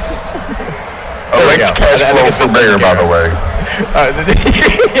 Alexa cash flow for mayor, by the way.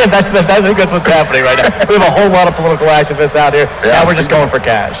 Yeah, I think that's what's happening right now. We have a whole lot of political activists out here. Now we're just going for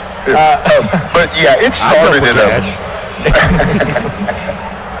cash. But yeah, it started at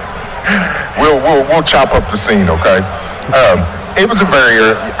We'll chop up the scene, okay? It was a very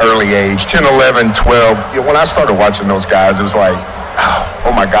early age, 10, 11, 12. When I started watching those guys, it was like,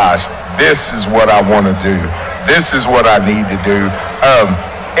 oh my gosh, this is what I want to do. This is what I need to do.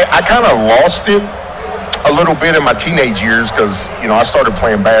 I kind of lost it a little bit in my teenage years because, I started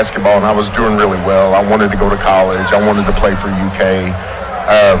playing basketball and I was doing really well. I wanted to go to college. I wanted to play for UK.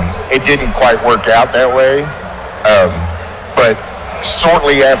 It didn't quite work out that way. But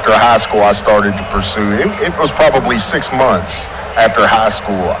shortly after high school, I started to pursue it. It was probably 6 months after high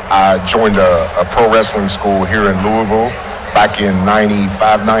school. I joined a pro wrestling school here in Louisville back in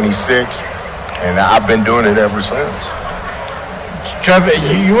 95, 96. And I've been doing it ever since. Trevor,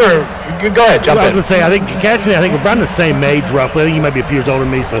 go ahead, jump in. I was going to say, I think we're around the same age roughly. I think he might be a few years older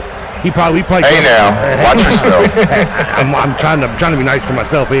than me, so we probably. Hey now, watch yourself. I'm trying to be nice to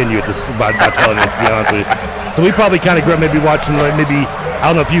myself and you by telling this, to be honest with you. So we probably kind of grew up maybe watching, I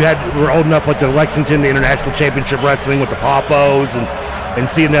don't know if you were old enough, like the Lexington, the International Championship Wrestling with the Popos and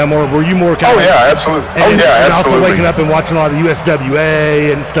seeing them, or were you more kind of? Oh yeah, absolutely. And also waking up and watching a lot of the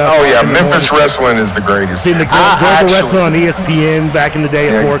USWA and stuff. Oh yeah, Memphis wrestling is the greatest. Seeing the global wrestling on ESPN back in the day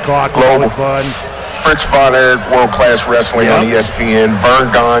at 4 o'clock was always fun. Fritz Von Erich, World Class Wrestling on ESPN.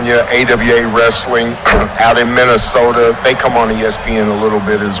 Vern Gagne, AWA Wrestling out in Minnesota. They come on ESPN a little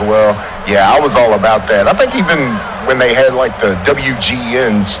bit as well. Yeah, I was all about that. I think even when they had like the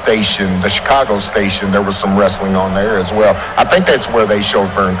WGN station, the Chicago station, there was some wrestling on there as well. I think that's where they showed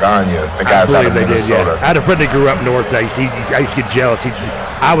Vern Gagne, the guys out of Minnesota. I had a friend that grew up north. I used to get jealous.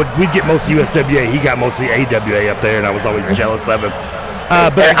 We'd get most of USWA. He got mostly AWA up there, and I was always jealous of him.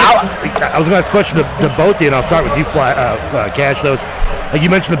 But I was going to ask a question to both of you, and I'll start with you, Cash. Like you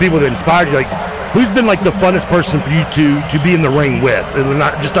mentioned, the people that inspired you. Like, who's been like the funnest person for you to be in the ring with? And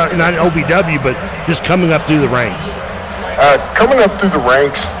not in OVW, but just coming up through the ranks. Coming up through the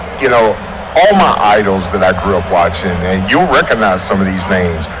ranks, all my idols that I grew up watching, and you'll recognize some of these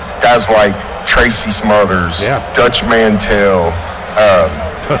names. Guys like Tracy Smothers, Dutch Mantell.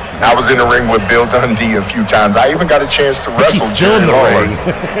 I was in the ring with Bill Dundee a few times. I even got a chance to wrestle Jerry Lawler.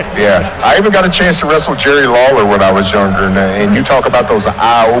 I even got a chance to wrestle Jerry Lawler when I was younger. And you talk about those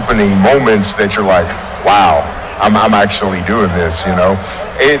eye-opening moments that you're like, wow, I'm actually doing this.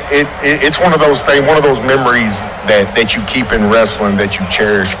 It's one of those things, one of those memories that you keep in wrestling that you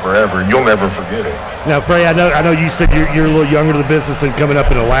cherish forever. You'll never forget it. Now, Frey, I know you said you're a little younger to the business and coming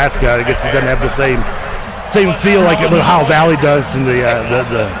up in Alaska. I guess it doesn't have the same feel like Ohio Valley does in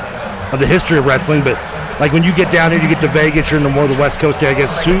the history of wrestling, but like when you get down here, you get to Vegas, you're in more of the West Coast there, I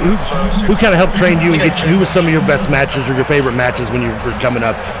guess. Who kind of helped train you and get you? Who was some of your best matches or your favorite matches when you were coming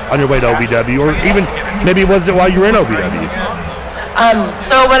up on your way to OVW, or even maybe was it while you were in OVW?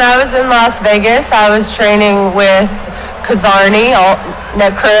 So when I was in Las Vegas, I was training with Kazarni,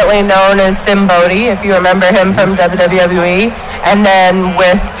 currently known as Sim Bodie, if you remember him from WWE, and then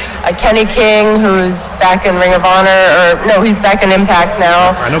with Kenny King, who's back in Ring of Honor, he's back in Impact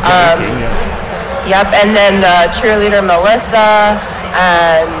now. I know Kenny King, Yep, and then cheerleader Melissa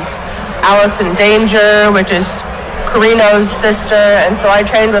and Allison Danger, which is Carino's sister, and so I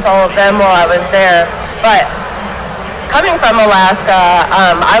trained with all of them while I was there. But coming from Alaska,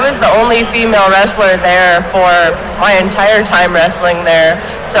 I was the only female wrestler there for my entire time wrestling there.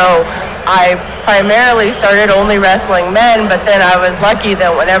 So I primarily started only wrestling men, but then I was lucky that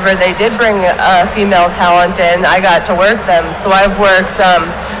whenever they did bring a female talent in, I got to work them. So I've worked,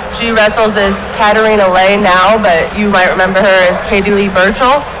 she wrestles as Katarina Lay now, but you might remember her as Katie Lee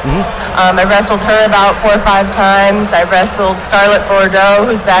Burchell. I've wrestled her about 4 or 5 times. I've wrestled Scarlett Bordeaux,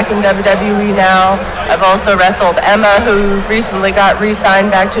 who's back in WWE now. I've also wrestled Emma, who recently got re-signed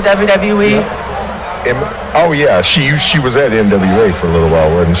back to WWE. Oh yeah, she was at NWA for a little while,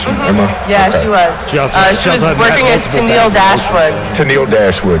 wasn't she? Emma? Yeah, okay. She was. She was working as Tennille Dashwood. Tennille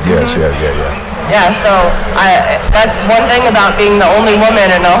Dashwood, yes, yeah. Yeah, so that's one thing about being the only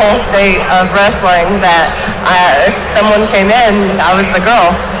woman in the whole state of wrestling that if someone came in, I was the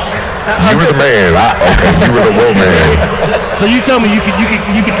girl. You were the man. Okay, you were the woman. So you tell me you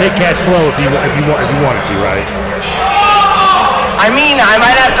could take cash flow if you wanted to, right? I mean, I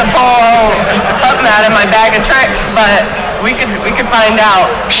might have to pull something out of my bag of tricks, but we could find out.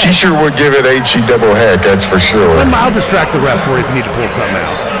 She sure would give it HE double heck, that's for sure. I'll distract the ref for you if you need to pull something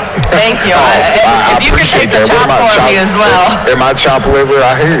out. Thank you. If you could take the chop for me as well. Am I chop liver?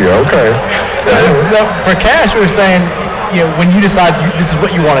 I hear you. Okay. For cash, we were saying, when you decide this is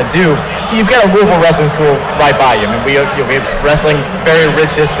what you want to do, you've got a Louisville wrestling school right by you. I mean, we have wrestling, very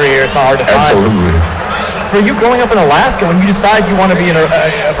rich history here. It's not hard to find. Absolutely. For you growing up in Alaska, when you decide you want to be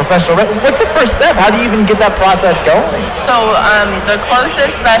a professional wrestler, what's the first step? How do you even get that process going? So the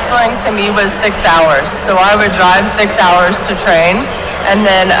closest wrestling to me was 6 hours. So I would drive 6 hours to train. And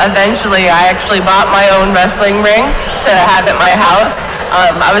then eventually I actually bought my own wrestling ring to have at my house.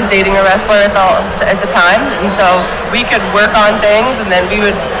 I was dating a wrestler at the time. And so we could work on things, and then we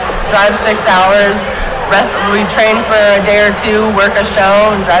would drive 6 hours, we'd train for a day or two, work a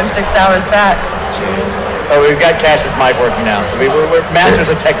show, and drive 6 hours back. Jeez. Oh, we've got Cash's mic working now, so we're masters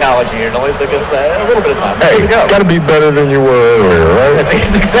of technology here. It only took us a little bit of time. Hey, you got to be better than you were earlier, right? That's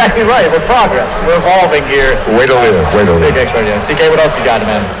exactly right. We're progress. We're evolving here. Way to live. Big extra, yeah. TK, what else you got,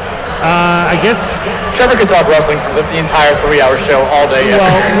 man? I guess Trevor could talk wrestling for the entire 3-hour show all day. Yeah.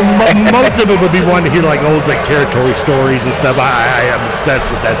 Well, most of it would be wanting to hear old territory stories and stuff. I am obsessed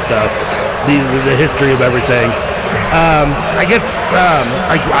with that stuff, the history of everything. I guess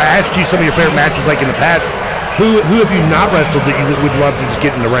I asked you some of your favorite matches in the past. Who have you not wrestled that you would love to just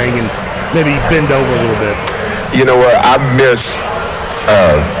get in the ring and maybe bend over a little bit? You know what? I missed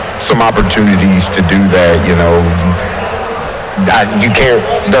some opportunities to do that. You can't.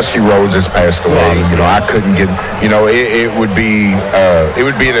 Dusty Rhodes has passed away. I couldn't get. It would be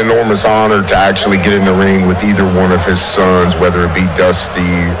an enormous honor to actually get in the ring with either one of his sons, whether it be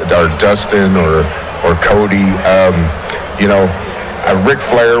Dustin or Cody. Ric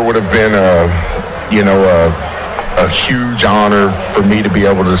Flair would have been a huge honor for me to be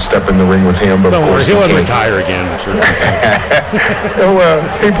able to step in the ring with him. But of course, he'll retire again. Sure. Well,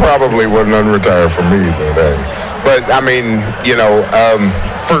 he probably wouldn't unretire from me, but I mean,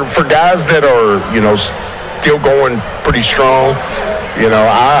 for guys that are still going pretty strong,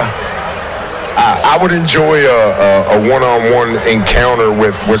 I would enjoy a one-on-one encounter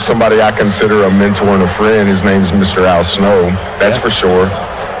with somebody I consider a mentor and a friend. His name's Mr. Al Snow. That's for sure.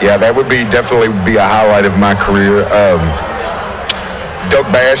 Yeah, that would definitely be a highlight of my career. Doug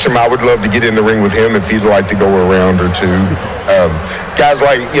Basham, I would love to get in the ring with him if he'd like to go a round or two. Guys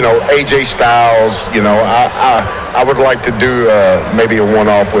like, AJ Styles, I would like to do maybe a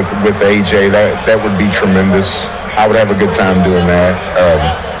one-off with AJ. That would be tremendous. I would have a good time doing that.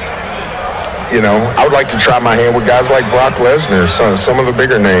 I would like to try my hand with guys like Brock Lesnar, some of the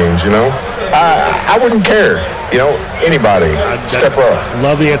bigger names, I wouldn't care. Anybody, step up.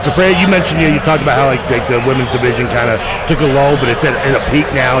 Love the answer. Fred, you mentioned, you talked about how the women's division kind of took a lull, but it's at a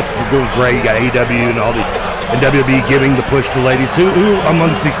peak now. It's doing great. You got AEW and and WWE giving the push to ladies. Who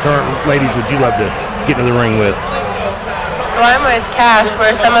amongst these current ladies would you love to get into the ring with? So I'm with Cash,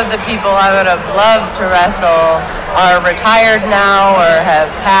 where some of the people I would have loved to wrestle are retired now or have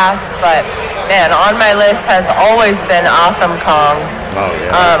passed, but man, on my list has always been Awesome Kong. Oh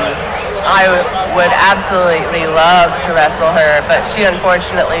yeah. I would absolutely love to wrestle her, but she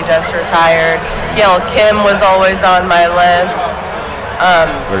unfortunately just retired. Gail Kim was always on my list.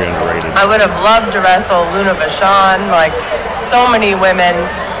 Very underrated. I would have loved to wrestle Luna Vachon, so many women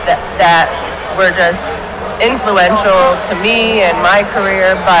that were just influential to me and my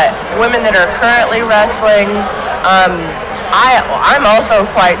career, but women that are currently wrestling, I'm also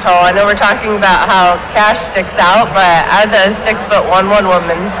quite tall. I know we're talking about how Cash sticks out, but as a 6'1"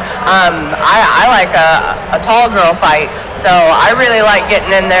 woman, I like a tall girl fight. So I really like getting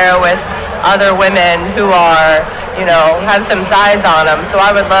in there with other women who are, have some size on them. So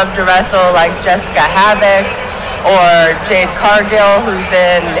I would love to wrestle like Jessica Havoc or Jade Cargill, who's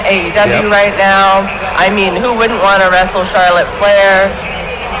in AEW right now. I mean, who wouldn't want to wrestle Charlotte Flair?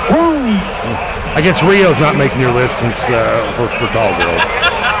 Woo! I guess Rio's not making your list since for tall girls.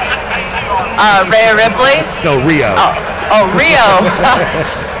 Rhea Ripley? No, Rio. Oh, Rio.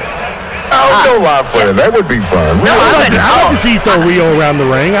 No lie for it. That would be fun. No, I'd like to see you throw Rio around the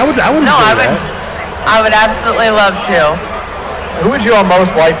ring. I would enjoy that. I would absolutely love to. Who would you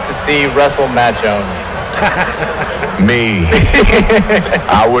almost like to see wrestle Matt Jones? Me.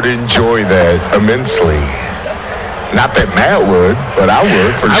 I would enjoy that immensely. Not that Matt would, but I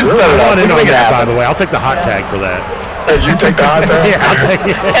would for sure. By the way, I'll take the hot tag for that. Hey, you take the hot tag? Yeah, I'll take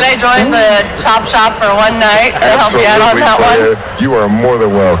it. Can I join the chop shop for one night to help you out on that one? You are more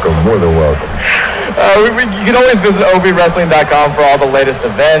than welcome. More than welcome. You can always visit ovwrestling.com for all the latest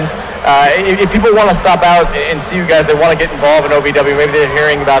events. If people want to stop out and see you guys, they want to get involved in OVW, maybe they're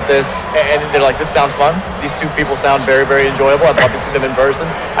hearing about this and they're like, this sounds fun. These two people sound very, very enjoyable. I'd love to see them in person.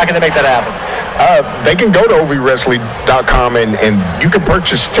 How can they make that happen? They can go to ovwrestling.com and you can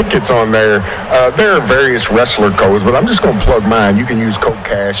purchase tickets on there. There are various wrestler codes, but I'm just going to plug mine. You can use code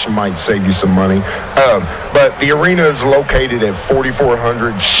CASH. It might save you some money. But the arena is located at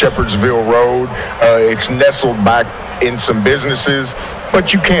 4400 Shepherdsville Road. It's nestled back in some businesses,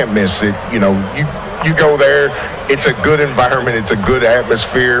 but you can't miss it. You know, you go there. It's a good environment. It's a good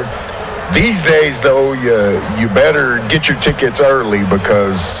atmosphere. These days, though, you better get your tickets early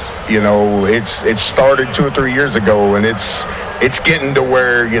because, you know, it started 2 or 3 years ago, and it's getting to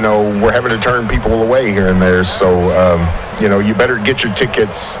where, you know, we're having to turn people away here and there. So, you know, you better get your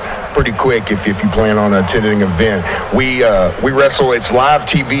tickets pretty quick if you plan on attending an event. We wrestle. It's live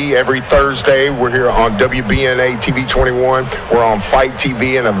TV every Thursday. We're here on WBNA TV 21. We're on Fight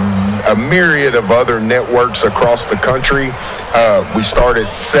TV and a myriad of other networks across the country. We start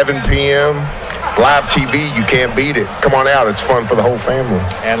at 7 p.m. Live TV, you can't beat it. Come on out. It's fun for the whole family.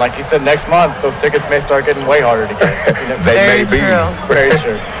 And like you said, next month, those tickets may start getting way harder to get. They may be. Very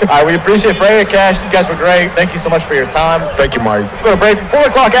true. All right, we appreciate Freya, Cash. You guys were great. Thank you so much for your time. Thank you, Mike. We're going to break. 4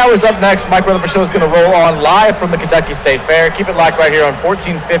 o'clock hour is up next. Mike Rutherford Show is going to roll on live from the Kentucky State Fair. Keep it locked right here on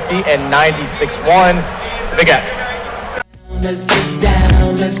 1450 and 96.1. Big X. Let's get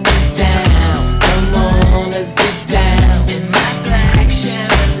down. Let's get down. Come on, let's get down. In my black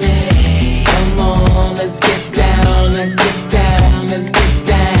Chevrolet. Come on, let's get down. Let's get down. Let's get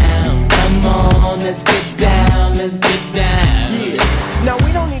down. Come on, let's get down. Let's get down. Yeah. Now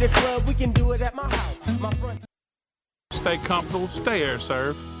we don't need a club. We can do it at my house. My front. Stay comfortable. Stay air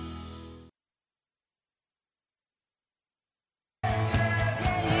served.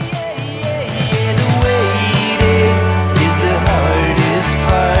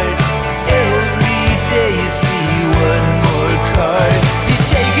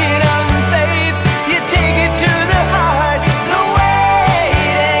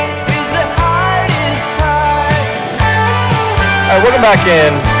 Welcome back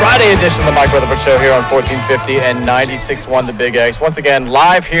in. Friday edition of the Mike Rutherford Show here on 1450 and 96.1 The Big X. Once again,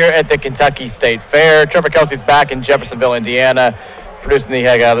 live here at the Kentucky State Fair. Trevor Kelsey's back in Jeffersonville, Indiana, producing the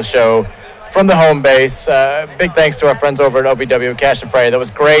heck out of the show from the home base. Big thanks to our friends over at OVW, Cash and Freya. That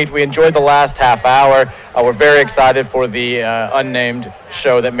was great. We enjoyed the last half hour. We're very excited for the unnamed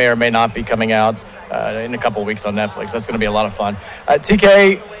show that may or may not be coming out in a couple of weeks on Netflix. That's going to be a lot of fun.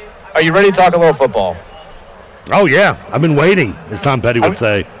 TK, are you ready to talk a little football? Oh, yeah. I've been waiting, as Tom Petty would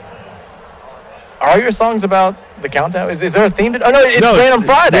say. Are your songs about the countdown? Is there a theme? Oh, no, it's playing on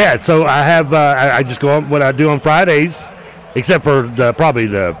Friday. Yeah, so I have, I just go on what I do on Fridays, except for probably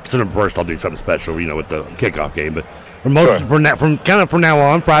the December 1st, I'll do something special, you know, with the kickoff game. But from now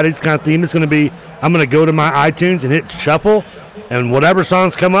on, Friday's kind of theme is going to be, I'm going to go to my iTunes and hit shuffle, and whatever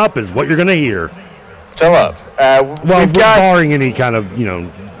songs come up is what you're going to hear. Which I love. Barring any kind of, you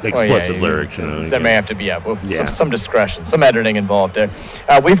know, explicit lyrics. You know, there may have to be some discretion, some editing involved there.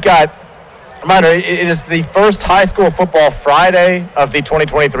 We've got, reminder, it is the first high school football Friday of the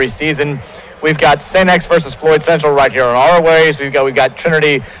 2023 season. We've got St. X versus Floyd Central right here on our ways. We've got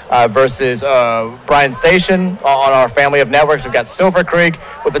Trinity versus Bryan Station on our family of networks. We've got Silver Creek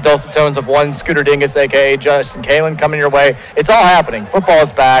with the dulcet tones of one Scooter Dingus, a.k.a. Justin Kalen, coming your way. It's all happening. Football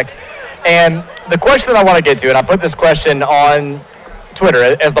is back. And the question that I want to get to, and I put this question on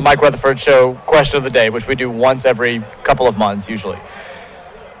Twitter as the Mike Rutherford Show question of the day, which we do once every couple of months usually.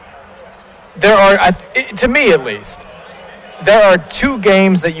 There are, to me at least, there are two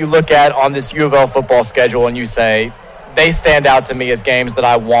games that you look at on this U of L football schedule and you say, they stand out to me as games that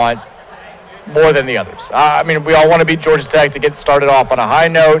I want more than the others. I mean, we all want to beat Georgia Tech to get started off on a high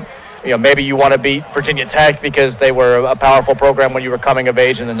note. You know, maybe you want to beat Virginia Tech because they were a powerful program when you were coming of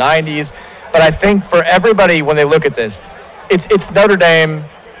age in the 90s. But I think for everybody, when they look at this, it's Notre Dame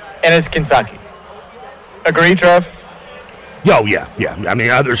and it's Kentucky. Agree, Trev? Oh, yeah. I mean,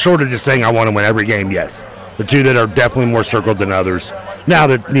 they're sort of just saying I want to win every game, yes. The two that are definitely more circled than others. Now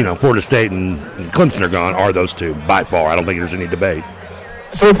that, you know, Florida State and Clemson are gone, are those two by far. I don't think there's any debate.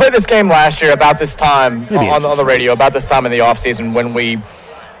 So we played this game last year about this time on the radio, about this time in the offseason when we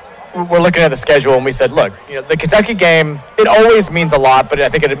were looking at the schedule and we said, look, you know, the Kentucky game, it always means a lot, but I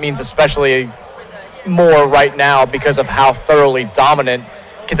think it means especially more right now because of how thoroughly dominant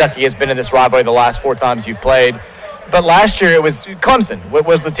Kentucky has been in this rivalry the last 4 times you've played. But last year it was Clemson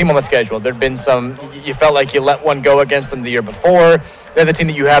was the team on the schedule. There'd been you felt like you let one go against them the year before. They're the team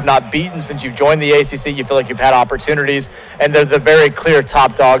that you have not beaten since you've joined the ACC. You feel like you've had opportunities, and they're the very clear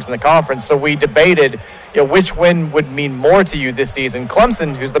top dogs in the conference. So we debated, which win would mean more to you this season: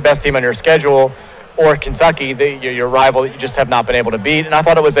 Clemson, who's the best team on your schedule, or Kentucky, your rival that you just have not been able to beat. And I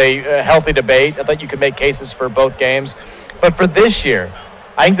thought it was a healthy debate. I thought you could make cases for both games. But for this year,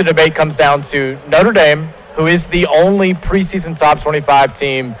 I think the debate comes down to Notre Dame, who is the only preseason top 25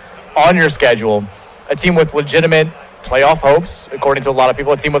 team on your schedule, a team with legitimate playoff hopes, according to a lot of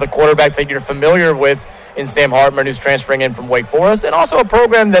people, a team with a quarterback that you're familiar with in Sam Hartman, who's transferring in from Wake Forest, and also a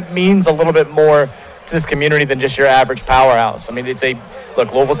program that means a little bit more to this community than just your average powerhouse. I mean,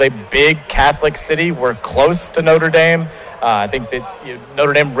 Louisville's a big Catholic city. We're close to Notre Dame. I think that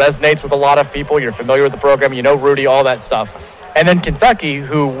Notre Dame resonates with a lot of people. You're familiar with the program. You know Rudy, all that stuff. And then Kentucky,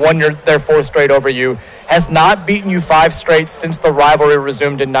 who won their 4th straight over you, has not beaten you 5 straight since the rivalry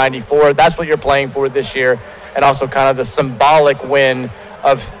resumed in '94. That's what you're playing for this year. And also kind of the symbolic win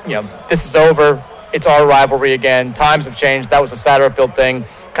of, this is over. It's our rivalry again. Times have changed. That was a Satterfield thing.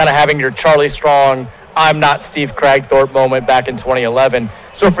 Kind of having your Charlie Strong, I'm not Steve Cragthorpe moment back in 2011.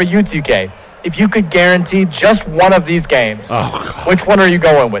 So for you, 2K, if you could guarantee just one of these games, which one are you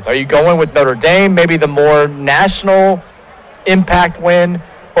going with? Are you going with Notre Dame, maybe the more national impact win,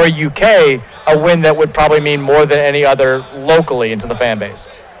 or UK, a win that would probably mean more than any other locally into the fan base?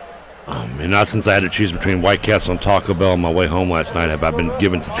 Not since I had to choose between White Castle and Taco Bell on my way home last night have I been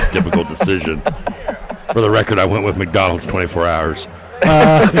given such a difficult decision. For the record, I went with McDonald's 24 hours.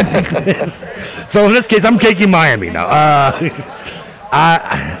 So in this case, I'm taking Miami now.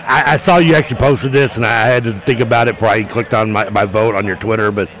 I saw you actually posted this, and I had to think about it before I clicked on my vote on your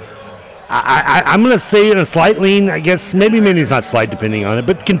Twitter, but I'm going to say in a slight lean, I guess. Maybe it's not slight, depending on it,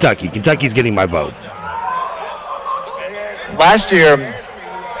 but Kentucky. Kentucky's getting my vote. Last year,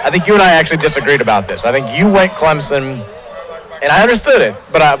 I think you and I actually disagreed about this. I think you went Clemson, and I understood it,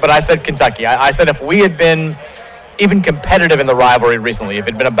 but I said Kentucky. I said if we had been even competitive in the rivalry recently, if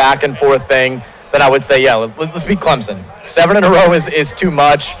it had been a back-and-forth thing, then I would say, let's beat Clemson. 7 in a row is too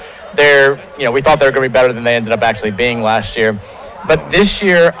much. We thought they were going to be better than they ended up actually being last year. But this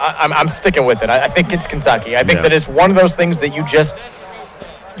year, I'm sticking with it. I think it's Kentucky. I think that it's one of those things that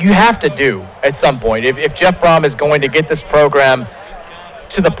you have to do at some point. If Jeff Brom is going to get this program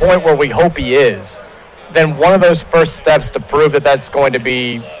to the point where we hope he is, then one of those first steps to prove that that's going to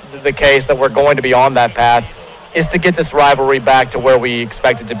be the case, that we're going to be on that path, is to get this rivalry back to where we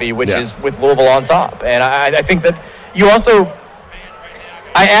expect it to be, which is with Louisville on top. And I think that you also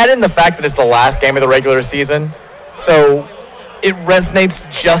 – I add in the fact that it's the last game of the regular season, so it resonates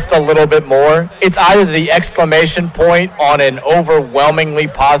just a little bit more. It's either the exclamation point on an overwhelmingly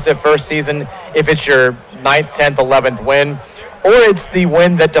positive first season if it's your 9th, 10th, 11th win, or it's the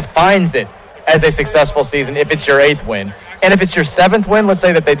win that defines it as a successful season if it's your 8th win. And if it's your 7th win, let's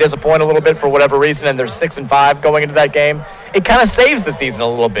say that they disappoint a little bit for whatever reason and they're 6-5 going into that game, it kind of saves the season a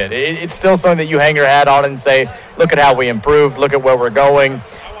little bit. It's still something that you hang your hat on and say, look at how we improved, look at where we're going.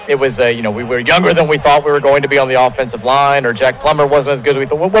 It was, we were younger than we thought we were going to be on the offensive line, or Jack Plummer wasn't as good as we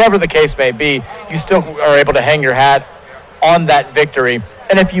thought. Whatever the case may be, you still are able to hang your hat on that victory.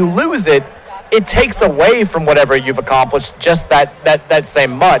 And if you lose it, it takes away from whatever you've accomplished just that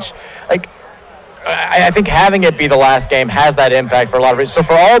same much. Like, I think having it be the last game has that impact for a lot of reasons. So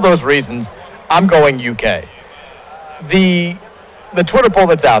for all those reasons, I'm going UK. The Twitter poll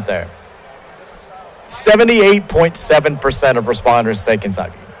that's out there, 78.7% of responders say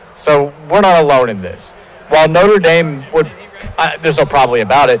Kentucky. So we're not alone in this. While Notre Dame there's no probably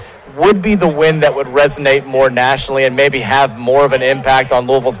about it, would be the win that would resonate more nationally and maybe have more of an impact on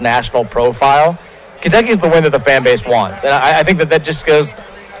Louisville's national profile, Kentucky is the win that the fan base wants. And I think that just goes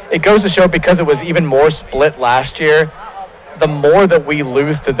to show, because it was even more split last year, the more that we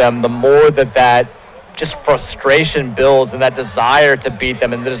lose to them, the more that just frustration builds and that desire to beat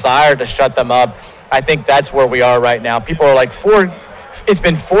them and the desire to shut them up. I think that's where we are right now. People are like, it's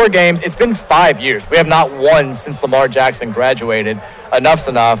been 4 games. It's been 5 years. We have not won since Lamar Jackson graduated. Enough's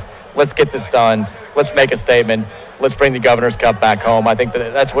enough. Let's get this done. Let's make a statement. Let's bring the Governor's Cup back home. I think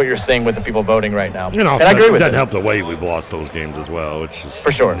that's what you're seeing with the people voting right now. And I agree with that. Doesn't help the way we've lost those games as well, which is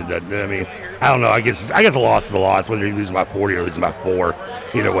for sure. I mean, I don't know. I guess a loss is a loss, whether you lose by 40 or losing by 4.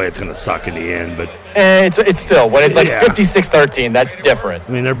 Either way, it's going to suck in the end. But it's still, when it's like 56-13, that's different.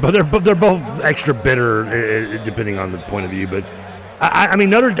 I mean, they're both extra bitter, depending on the point of view. But I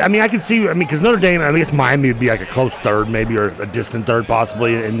mean, I can see. I mean, because Notre Dame. I guess Miami would be like a close third, maybe, or a distant third,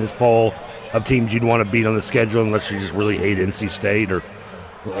 possibly in this poll of teams you'd want to beat on the schedule, unless you just really hate NC State or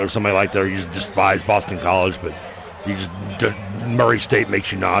somebody like that, or you just despise Boston College, but you just Murray State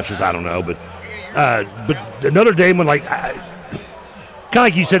makes you nauseous. I don't know, but the Notre Dame one, like, kind of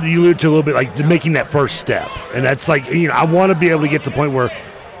like you said, you alluded to a little bit, like making that first step, and that's like, I want to be able to get to the point where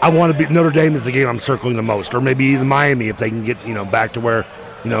I want to be. Notre Dame is the game I'm circling the most, or maybe even Miami if they can get back to where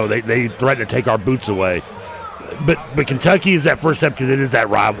they threaten to take our boots away. But Kentucky is that first step because it is that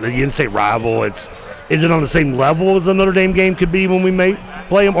rival, the in-state rival. Is it on the same level as the Notre Dame game could be when we may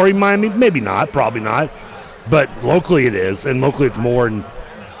play them, or even Miami? Maybe not, probably not. But locally it is, and locally it's more. And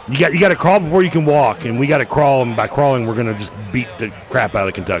you got to crawl before you can walk, and we got to crawl. And by crawling, we're going to just beat the crap out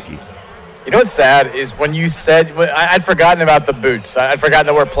of Kentucky. You know what's sad is when you said, I'd forgotten about the boots. I'd forgotten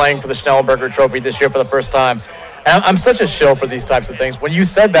that we're playing for the Schnellenberger Trophy this year for the first time. And I'm such a shill for these types of things. When you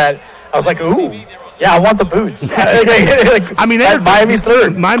said that, I was like, ooh, yeah, I want the boots. I mean, Miami's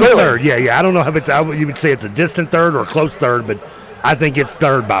third. Miami's third, yeah. I don't know if you would say it's a distant third or a close third, but I think it's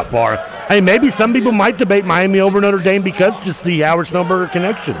third by far. Hey, maybe some people might debate Miami over Notre Dame because just the Howard Schnellenberger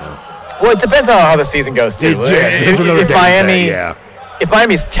connection. Well, it depends on how the season goes, too. If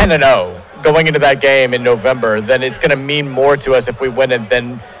Miami's 10-0 going into that game in November, then it's going to mean more to us if we win it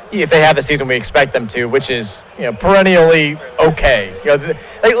than if they have the season we expect them to, which is perennially okay.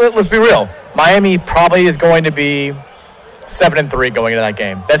 Let's be real. Miami probably is going to be 7-3 going into that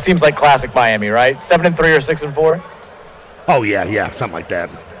game. That seems like classic Miami, right? 7-3 or 6-4. Oh yeah, something like that.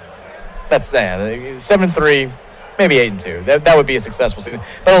 That's 7-3, maybe 8-2. That would be a successful season.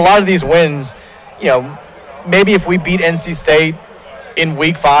 But a lot of these wins, maybe if we beat NC State in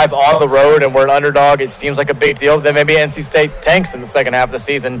week 5 on the road and we're an underdog, it seems like a big deal. Then maybe NC State tanks in the second half of the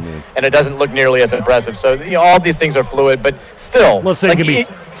season and it doesn't look nearly as impressive. So all these things are fluid, but still. Well, say it can be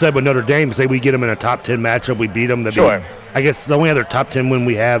said with Notre Dame. Say we get them in a top 10 matchup, we beat them. Sure. I guess the only other top 10 win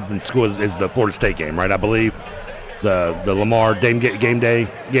we have in school is the Florida State game, right? I believe the Lamar game day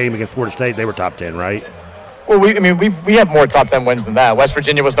game against Florida State. They were top 10, right? Well, we have more top 10 wins than that. West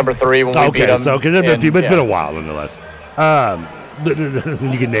Virginia was number 3 when we beat them. So because it's been a while nonetheless.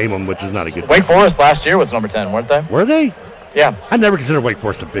 You can name them, which is not a good. Wake Forest last year was number 10, weren't they? Were they? Yeah. I never consider Wake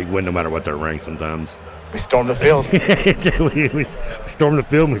Forest a big win, no matter what they're ranked. Sometimes we stormed the field. we stormed the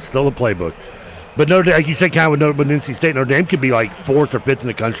field and we stole the playbook. But Notre Dame, like you said, kind of with NC State, Notre Dame could be like 4th or 5th in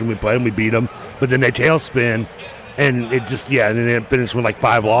the country. We play them, we beat them, but then they tailspin, and it just and then it finished with like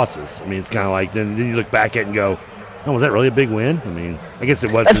 5 losses. I mean, it's kind of like then you look back at it and go, "Oh, was that really a big win?" I mean, I guess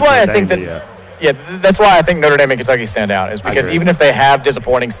it was. That's why I think that. Yeah, that's why I think Notre Dame and Kentucky stand out, is because even if they have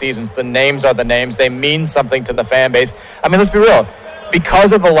disappointing seasons, the names are the names. They mean something to the fan base. I mean, let's be real.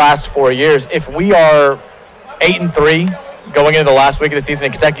 Because of the last 4 years, if we are 8-3 going into the last week of the season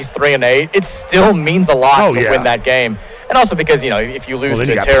and Kentucky's 3-8, it still means a lot to win that game. And also because, if you lose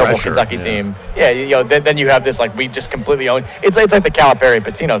to a terrible Kentucky team, then you have this, like, we just completely own. It's like the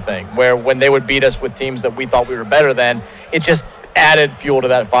Calipari-Patino thing, where when they would beat us with teams that we thought we were better than, it just added fuel to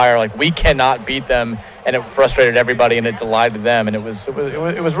that fire. Like, we cannot beat them, and it frustrated everybody, and it delighted them, and it was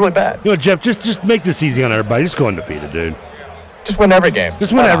really bad. Jeff, just make this easy on everybody. Just go undefeated, dude. Just win every game.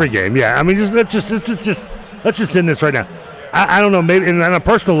 Just win every game. Yeah, I mean, let's just end this right now. I don't know. Maybe on a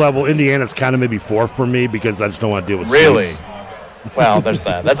personal level, Indiana's kind of maybe 4th for me because I just don't want to deal with states. Well, there's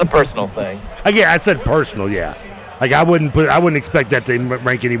that. That's a personal thing. Again, I said personal. Yeah, like I wouldn't expect that to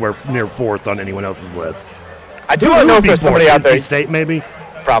rank anywhere near 4th on anyone else's list. I do want to know if there's somebody out there. NC State, maybe?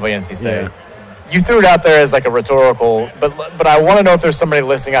 Probably NC State. Yeah. You threw it out there as like a rhetorical, but I want to know if there's somebody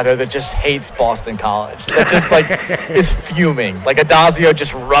listening out there that just hates Boston College, that just is fuming. Like Adazio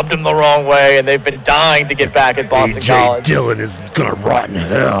just rubbed him the wrong way, and they've been dying to get back at Boston College. Dillon is gonna rot in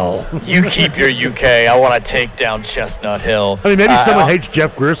hell. You keep your UK. I want to take down Chestnut Hill. I mean, maybe someone hates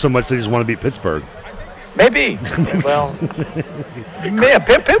Jeff Greer so much they just want to beat Pittsburgh. Maybe. Well, yeah,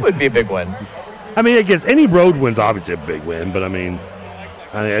 Pitt would be a big win. I mean, I guess any road win's obviously a big win, but I mean,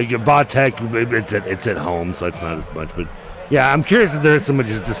 Tech, it's at home, so it's not as much. But yeah, I'm curious if there's somebody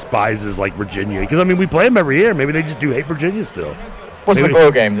just despises like Virginia, because I mean, we play them every year. Maybe they just do hate Virginia still. What's the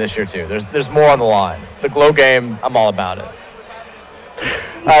Glow game this year too? There's more on the line. The Glow game, I'm all about it.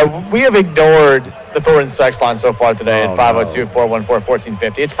 We have ignored the Thornton's text line so far today at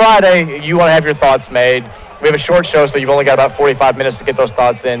 502-414-1450. It's Friday. You want to have your thoughts made. We have a short show, so you've only got about 45 minutes to get those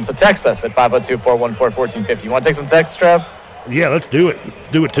thoughts in. So text us at 502-414-1450. You want to take some texts, Trev? Yeah, let's do it. Let's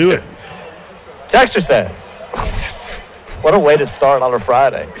do it to it. Texter says, what a way to start on a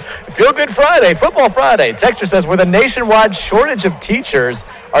Friday. Feel Good Friday, Football Friday. Texter says, with a nationwide shortage of teachers,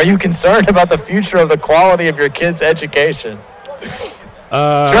 are you concerned about the future of the quality of your kids' education?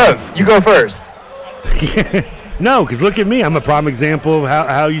 Trev, you go first. No, because look at me. I'm a prime example of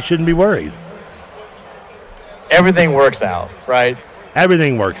how you shouldn't be worried. Everything works out, right?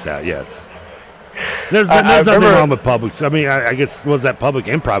 Everything works out, yes. There's nothing wrong with public. I mean, I guess was that public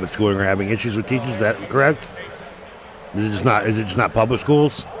and private schooling are having issues with teachers. Is that correct? Is it just not public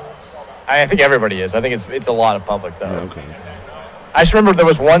schools? I think everybody is. I think it's a lot of public though. Okay. I just remember there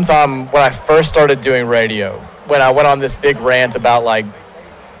was one time when I first started doing radio, when I went on this big rant about I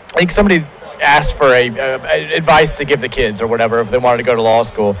think somebody asked for a advice to give the kids or whatever if they wanted to go to law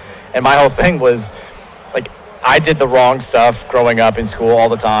school, and my whole thing was I did the wrong stuff growing up in school all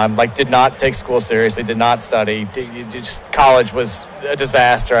the time. Did not take school seriously, did not study. College was a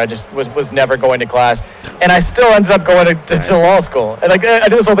disaster. I just was never going to class. And I still ended up going to law school. And I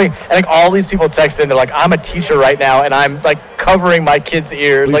did this whole thing. And all these people text in, they're like, I'm a teacher right now, and I'm covering my kids'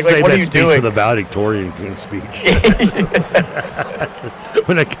 ears. What are you doing? For the valedictorian speech.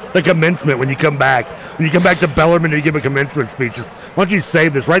 When the commencement, when you come back to Bellarmine and you give a commencement speech, why don't you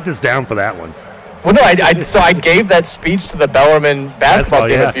save this? Write this down for that one. Well, no, so I gave that speech to the Bellarmine basketball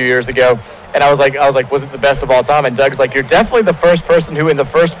team a few years ago, and I was like, was it the best of all time? And Doug's like, you're definitely the first person who in the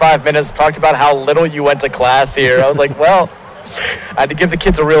first 5 minutes talked about how little you went to class here. I was like, well, I had to give the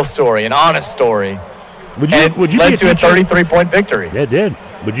kids a real story, an honest story. Would you led to a 33-point victory. Yeah, it did.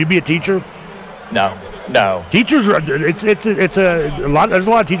 Would you be a teacher? No. Teachers, it's a lot. There's a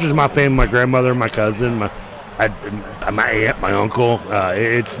lot of teachers in my family. My grandmother, my cousin, my aunt, my uncle.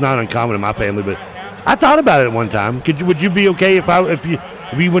 It's not uncommon in my family, but I thought about it at one time. Would you be okay if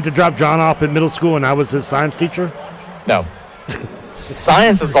you went to drop John off at middle school and I was his science teacher? No.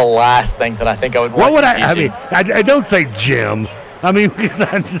 Science is the last thing that I think I would want. What would I mean? I don't say gym. I mean, because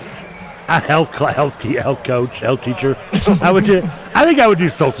I'm just a health coach, health teacher. I think I would do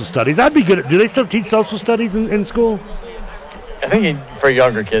social studies. I'd be good at. Do they still teach social studies in school? I think for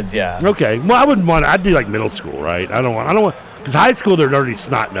younger kids, yeah. Okay. Well, I wouldn't want. I'd do middle school, right? I don't want. Because high school, they're already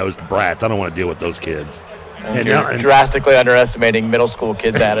snot-nosed brats. I don't want to deal with those kids. And you're drastically underestimating middle school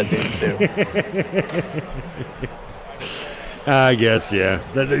kids' attitudes, too. I guess, yeah.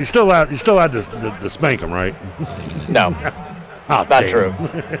 You're still allowed to spank them, right? No. Not true.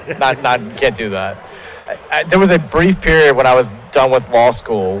 Can't do that. There was a brief period when I was done with law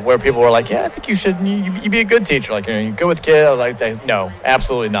school where people were like, yeah, I think you'd be a good teacher. You go with kids. I was like, no,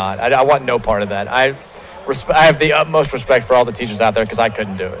 absolutely not. I want no part of that. I have the utmost respect for all the teachers out there because I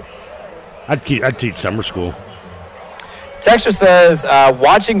couldn't do it. I'd teach summer school. Texture says,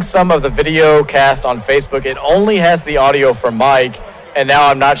 watching some of the video cast on Facebook, it only has the audio from Mike, and now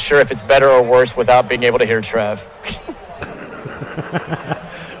I'm not sure if it's better or worse without being able to hear Trev.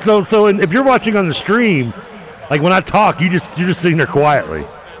 So if you're watching on the stream, when I talk, you're just sitting there quietly.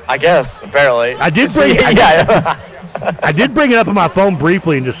 I guess, apparently. I did bring it up on my phone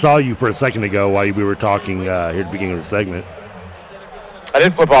briefly and just saw you for a second ago while we were talking here at the beginning of the segment. I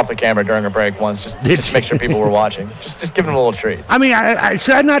did flip off the camera during a break once, just to make sure people were watching. Just giving them a little treat. I mean, I'm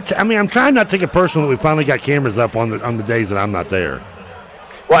trying not to take it personal that we finally got cameras up on the days that I'm not there.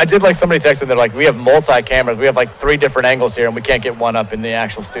 Well, I did somebody texted, they're like, we have multi-cameras. We have 3 different angles here, and we can't get one up in the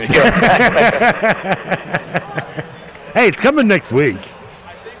actual studio. Hey, it's coming next week.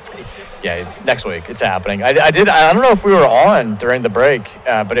 Yeah, it's next week. It's happening. I don't know if we were on during the break,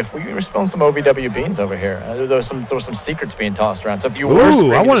 but if we were spilling some OVW beans over here, there were some secrets being tossed around. So if you were,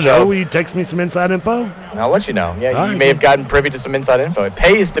 I want to know. Will you text me some inside info? I'll let you know. Yeah, you may have gotten privy to some inside info. It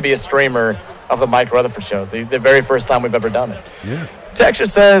pays to be a streamer of the Mike Rutherford Show. The very first time we've ever done it. Yeah. Texture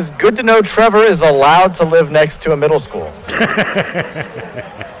says, good to know Trevor is allowed to live next to a middle school.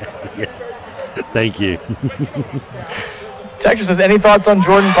 Yes. Thank you. Texture says, any thoughts on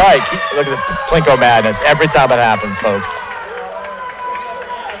Jordan Pike? Look at the Plinko madness every time it happens, folks.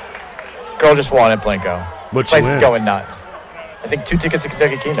 Girl just won at Plinko. What's place is going nuts. I think 2 tickets to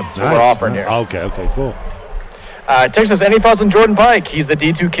Kentucky Kingdom. That's what we're offering here. Okay, cool. Texture says, any thoughts on Jordan Pike? He's the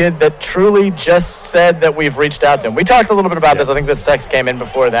D2 kid that truly just said that we've reached out to him. We talked a little bit about this. I think this text came in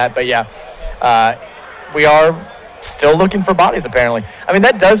before that. But, yeah, we are still looking for bodies, apparently. I mean,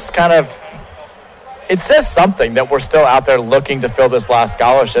 that does kind of – it says something that we're still out there looking to fill this last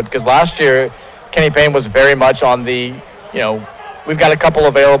scholarship, because last year Kenny Payne was very much on the, we've got a couple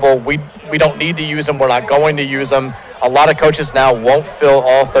available. We don't need to use them. We're not going to use them. A lot of coaches now won't fill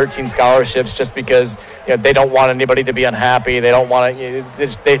all 13 scholarships just because they don't want anybody to be unhappy. They don't want to.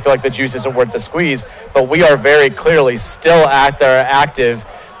 They feel like the juice isn't worth the squeeze. But we are very clearly still out there active,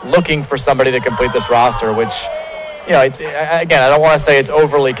 looking for somebody to complete this roster. Which, it's again, I don't want to say it's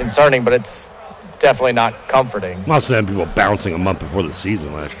overly concerning, but it's definitely not comforting. I'm not saying people bouncing a month before the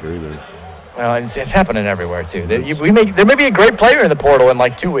season last year either. Well, it's happening everywhere too. There may be a great player in the portal in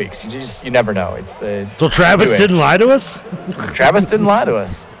like 2 weeks. You never know. So Travis didn't lie to us? Travis didn't lie to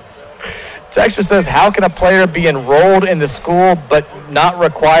us. Texture says, how can a player be enrolled in the school but not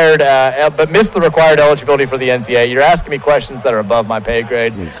required, but miss the required eligibility for the NCAA? You're asking me questions that are above my pay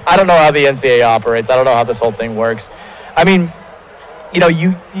grade. I don't know how the NCAA operates. I don't know how this whole thing works. I mean, the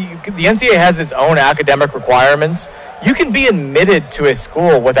NCAA has its own academic requirements. You can be admitted to a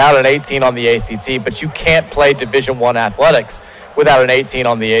school without an 18 on the ACT, but you can't play Division I athletics without an 18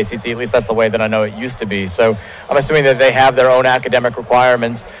 on the ACT. At least that's the way that I know it used to be. So I'm assuming that they have their own academic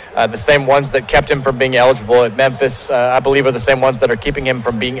requirements. The same ones that kept him from being eligible at Memphis, I believe, are the same ones that are keeping him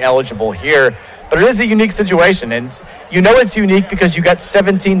from being eligible here. But it is a unique situation, and it's unique because you got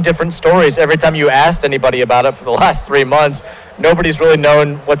 17 different stories every time you asked anybody about it for the last 3 months. Nobody's really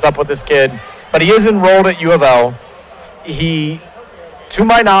known what's up with this kid, but he is enrolled at U of L. He, to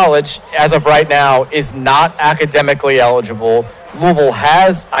my knowledge, as of right now, is not academically eligible. Louisville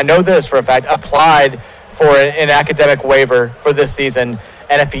has, I know this for a fact, applied for an academic waiver for this season,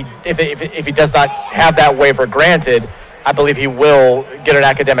 and if he does not have that waiver granted, I believe he will get an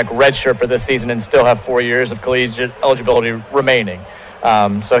academic redshirt for this season and still have 4 years of collegiate eligibility remaining.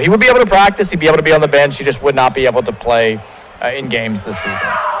 So he would be able to practice, he'd be able to be on the bench, he just would not be able to play in games this season.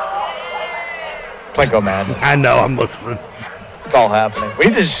 Plinko madness. I know, I'm listening. It's all happening. We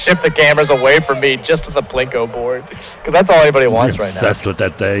need to shift the cameras away from me just to the Plinko board, because that's all anybody wants right now. Obsessed with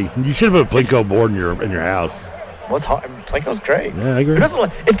that thing. You should have put a Plinko board in your house. Well, it's hard. Plinko's great. Yeah, I agree.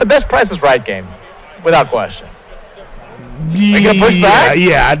 It's the best Price is Right game, without question. Are you gonna push back?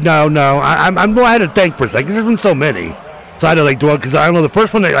 Yeah, no. I'm glad to think for a second. There's been so many, so I had to dwell, because I don't know, the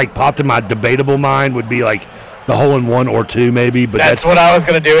first one that popped in my debatable mind would be the hole in one or two maybe, but that's what I was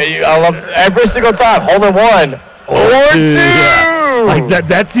gonna do. I love every single time hole in one or two. Yeah.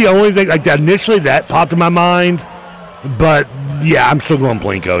 That's the only thing. Initially that popped in my mind, but yeah, I'm still going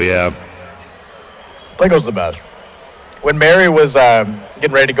Plinko. Yeah, Plinko's the best. When Mary was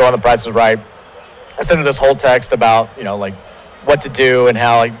getting ready to go on The Price is Right, I sent her this whole text about what to do and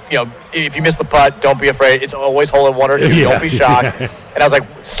how if you miss the putt, don't be afraid. It's always hole in one or two. Don't be shocked. And I was like,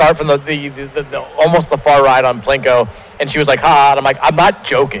 start from the almost the far right on Plinko. And she was like, ha. And I'm like, I'm not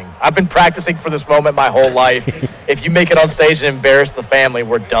joking. I've been practicing for this moment my whole life. If you make it on stage and embarrass the family,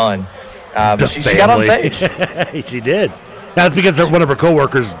 we're done. She got on stage. She did. That's because one of her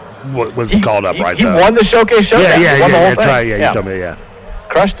coworkers was called up right there. He won the Showcase Showdown. Yeah, he won the whole that's thing. right. Yeah, you told me, yeah.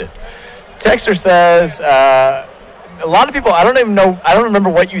 Crushed it. Texter says, a lot of people, I don't remember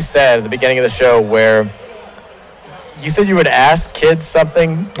what you said at the beginning of the show where you said you would ask kids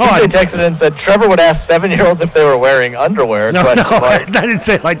something. TJ texted in and said Trevor would ask 7-year-olds if they were wearing underwear. No, I didn't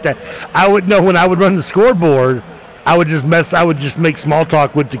say it like that. I would know when I would run the scoreboard, I would just make small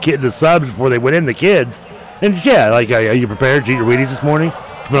talk with the subs before they went in, the kids. And are you prepared? Did you eat your Wheaties this morning? Did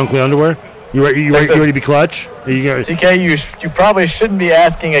you put on clean underwear? You ready to be clutch? TK, you probably shouldn't be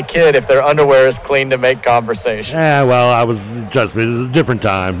asking a kid if their underwear is clean to make conversation. Yeah, well, it was a different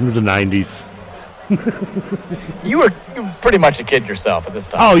time. It was the 90s. You were pretty much a kid yourself at this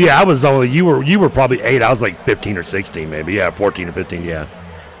time. Oh, yeah, I was only, you were probably 8. I was 15 or 16 maybe. Yeah, 14 or 15, yeah.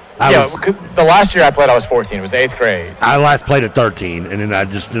 The last year I played, I was 14. It was 8th grade. I last played at 13, and then I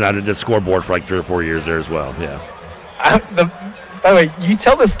did the scoreboard for 3 or 4 years there as well, yeah. By the way, you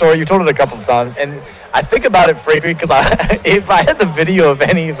tell this story, you told it a couple of times, and I think about it frequently because if I had the video of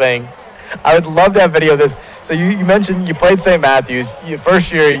anything, I would love to have video of this. So you mentioned you played St. Matthews. Your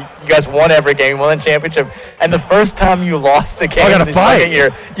first year, you guys won every game, won the championship, and the first time you lost a game in the second year,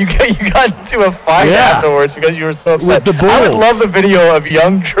 you got into a fight afterwards because you were so upset. With the Bulls. I would love the video of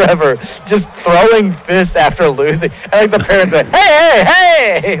young Trevor just throwing fists after losing. And the parents like,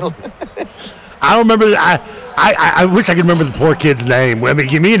 hey! I don't remember. I wish I could remember the poor kid's name. I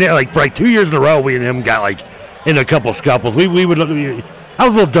mean, me and for 2 years in a row, we and him got in a couple of scuffles. I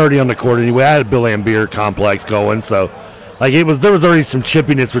was a little dirty on the court anyway. I had a Bill Lambier complex going, so there was already some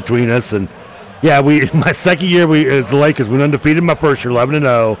chippiness between us. And yeah, my second year as the Lakers went undefeated. My first year,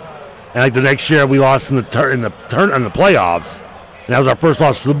 11-0, and the next year we lost in the playoffs, and that was our first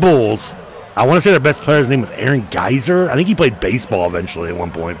loss to the Bulls. I want to say their best player's name was Aaron Geyser. I think he played baseball eventually at one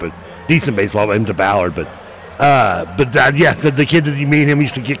point, but decent baseball. Him to Ballard, the kid that you meet him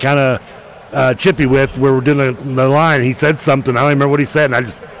used to get kind of chippy with, where we're doing the line. He said something. I don't even remember what he said, and I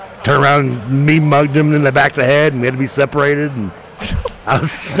just turned around and mugged him in the back of the head, and we had to be separated. And I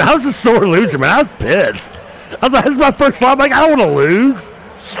was a sore loser, man. I was pissed. I was like, this is my first time. I don't want to lose.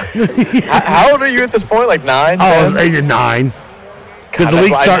 How old are you at this point? 9? I was 8 and 9. Because the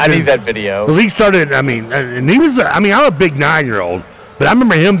league started. I need that video. The league started. And he was. I'm a big 9-year-old. But I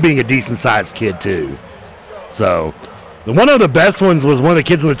remember him being a decent-sized kid, too. So, one of the best ones was one of the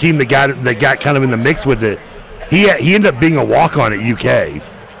kids on the team that got kind of in the mix with it. He ended up being a walk-on at UK.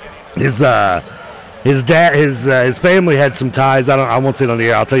 His dad, his family had some ties. I won't say it on the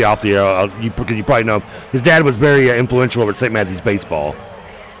air. I'll tell you off the air. Because you probably know him. His dad was very influential over at St. Matthew's baseball.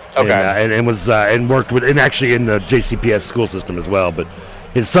 Okay. And was and worked with, and actually in the JCPS school system as well. But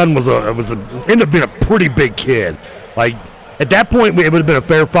his son ended up being a pretty big kid. Like at that point, it would have been a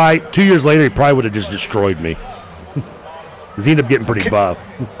fair fight. 2 years later, he probably would have just destroyed me. Because he ended up getting pretty buff.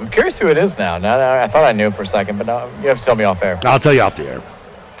 I'm curious who it is now. I thought I knew for a second, but now you have to tell me off air. I'll tell you off the air.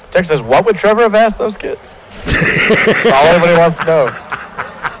 Text says, what would Trevor have asked those kids? That's all anybody wants to know.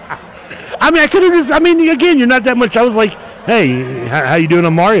 I mean, I could have just, again, you're not that much. I was like, hey, how you doing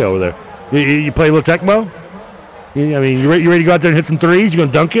on Mario over there? You play a little Tecmo? You ready to go out there and hit some threes? You going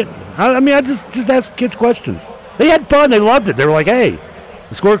to dunk it? I just asked kids questions. They had fun. They loved it. They were like, hey,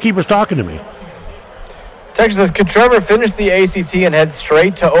 the scorekeeper's talking to me. Texas says, could Trevor finish the ACT and head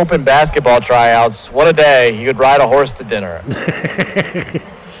straight to open basketball tryouts? What a day. He could ride a horse to dinner.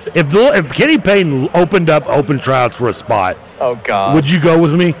 If Kenny Payne opened up open tryouts for a spot, oh God, would you go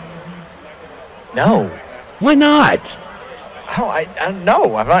with me? No. Why not? I don't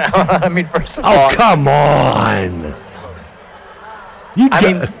know. I'm not, first of all. Oh, come on.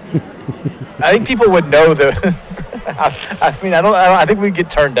 I think people would know that. I think we'd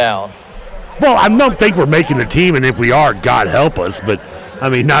get turned down. Well, I don't think we're making the team, and if we are, God help us. But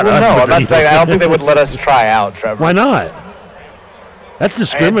not us. No, I'm not saying. I don't think they would let us try out, Trevor. Why not? That's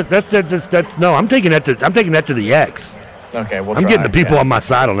discriminatory. That's no. I'm taking that to the X. Okay, I'm getting the people on my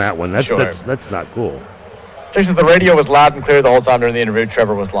side on that one. That's not cool. Jason, the radio was loud and clear the whole time during the interview.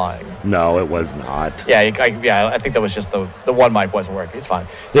 Trevor was lying. No, it was not. Yeah, I think that was just the one mic wasn't working. It's fine.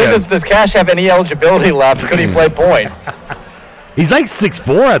 Yeah. Does Cash have any eligibility left? Could he play point? He's like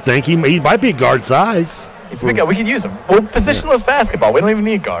 6'4", I think. He might be guard size. He's big. We could use him. Well, positionless basketball. We don't even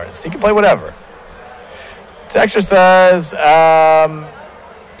need guards. He can play whatever. Texture says...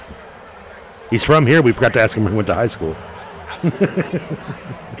 he's from here. We forgot to ask him when he went to high school.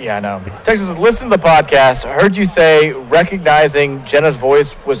 Yeah, I know. Texas says, listen to the podcast. I heard you say recognizing Jenna's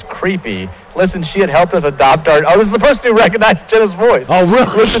voice was creepy. Listen, she had helped us adopt our... Oh, this is the person who recognized Jenna's voice. Oh,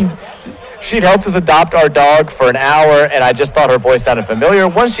 really? Listen... She'd helped us adopt our dog for an hour, and I just thought her voice sounded familiar.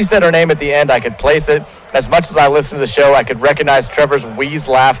 Once she said her name at the end, I could place it. As much as I listened to the show, I could recognize Trevor's wheeze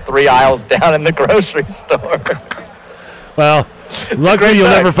laugh 3 aisles down in the grocery store. Well, luckily you'll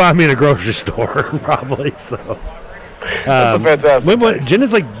never find me in a grocery store, probably. So that's a fantastic.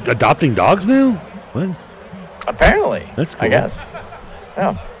 Jenna's like adopting dogs now? What? Apparently. That's cool. I guess.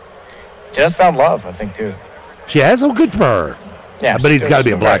 Yeah. Jenna's found love, I think, too. She has? Oh, good for her. Yeah, but he's got to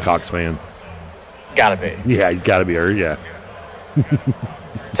be a Blackhawks fan. Got to be. Yeah, he's got to be her, yeah.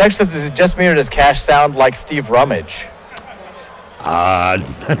 Text says, is it just me or does Cash sound like Steve Rummage?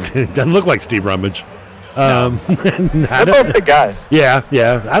 Doesn't look like Steve Rummage. No. They're both big guys. Yeah.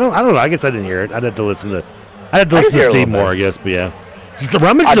 I don't know. I guess I didn't hear it. I'd have to listen to Steve more, I guess, but yeah.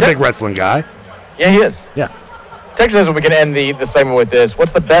 Rummage is a big wrestling guy. Yeah, he is. Yeah. Text says we can end the segment with this.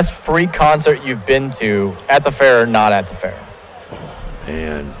 What's the best free concert you've been to at the fair or not at the fair?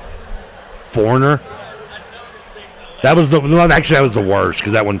 Man, Foreigner. That was the one. Actually, that was the worst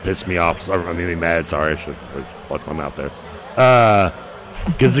because that one pissed me off. So I made me mad. Sorry, I should watch my mouth there.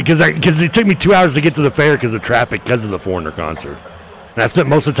 Because it took me 2 hours to get to the fair because of traffic because of the Foreigner concert, and I spent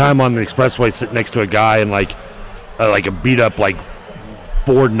most of the time on the expressway sitting next to a guy in like a beat up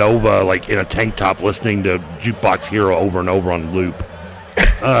Ford Nova in a tank top listening to Jukebox Hero over and over on loop.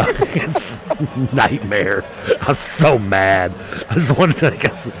 It's nightmare. I was so mad. I just wanted to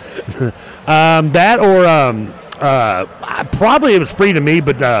that or probably it was free to me,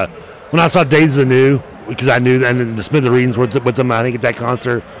 but when I saw Days of the New, because I knew, and the Smithereens with them, I think at that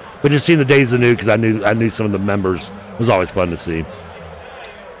concert, but just seeing the Days of the New because I knew some of the members was always fun to see.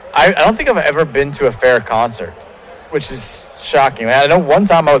 I don't think I've ever been to a fair concert, which is shocking. I know one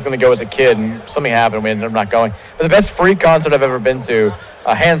time I was going to go as a kid and something happened. We ended up not going. But the best free concert I've ever been to,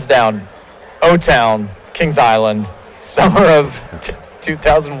 hands down, O-Town, Kings Island, summer of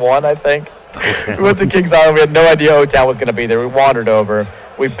 2001, I think. We went to Kings Island. We had no idea O-Town was going to be there. We wandered over.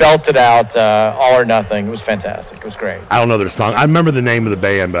 We belted out All or Nothing. It was fantastic. It was great. I don't know their song. I remember the name of the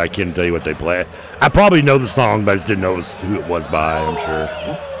band, but I couldn't tell you what they play. I probably know the song, but I just didn't know who it was by, I'm sure.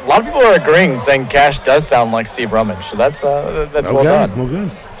 A lot of people are agreeing, saying Cash does sound like Steve Rummage. So that's well done. Well,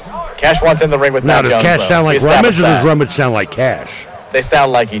 good. Cash wants in the ring with Matt Jones. Now, does Cash sound like Rummage or does Rummage sound like Cash? They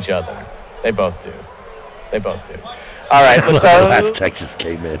sound like each other. They both do. All right. Let's last Texas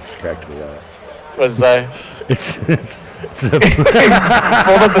came in. It's cracked me up. Was It's pulled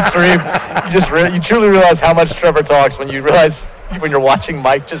up the stream. You truly realize how much Trevor talks when you're watching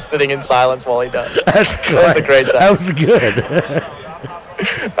Mike just sitting in silence while he does. That's good. That was a great time. That was good.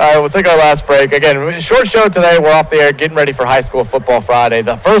 All right, we'll take our last break. Again, short show today. We're off the air getting ready for High School Football Friday.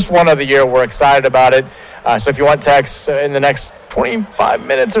 The first one of the year. We're excited about it. So if you want texts in the next 25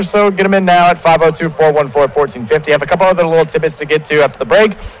 minutes or so, get them in now at 502-414-1450. I have a couple other little tidbits to get to after the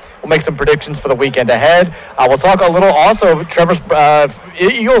break. We'll make some predictions for the weekend ahead. We'll talk a little also. Trevor's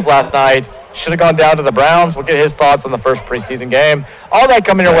Eagles last night should have gone down to the Browns. We'll get his thoughts on the first preseason game. All that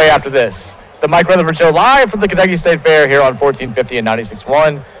coming your way after this. The Mike Rutherford Show live from the Kentucky State Fair here on 1450 and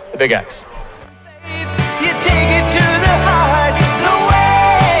 96.1, the Big X. You take it to the heart. The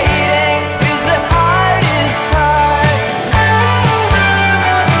waiting is the hardest part.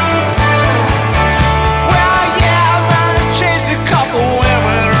 Well, yeah, I might have chased a couple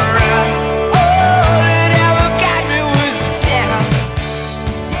women around. All it ever got me was down.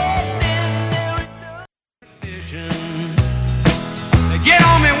 Get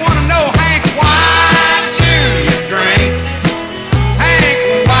on me, wanna know, Hank, why do you drink?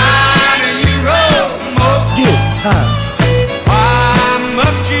 Hank, why do you roll smoke? Why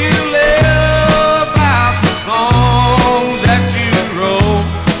must you live out the songs that you wrote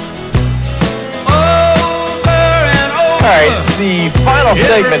over and over? All right, it's the final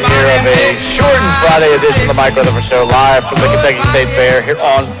segment here of a shortened Friday edition of the Mike Rutherford Show live from the Kentucky State Fair here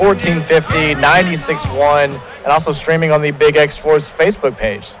on 1450, 96.1, and also streaming on the Big X Sports Facebook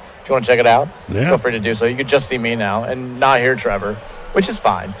page. If you want to check it out, feel free to do so. You could just see me now and not hear Trevor, which is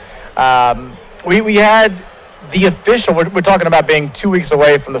fine. We had the official, we're talking about being 2 weeks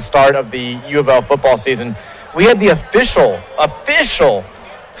away from the start of the U of L football season. We had the official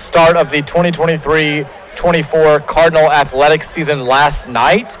start of the 2023-24 Cardinal Athletics season last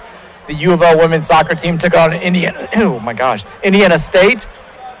night. The U of L women's soccer team took on Indiana State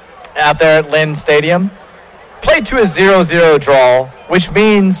out there at Lynn Stadium. Played to a 0-0 draw, which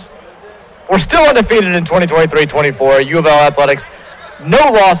means we're still undefeated in 2023-24. U of L Athletics, no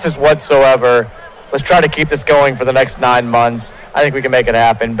losses whatsoever. Let's try to keep this going for the next 9 months. I think we can make it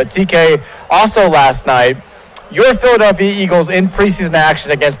happen. But TK, also last night, your Philadelphia Eagles in preseason action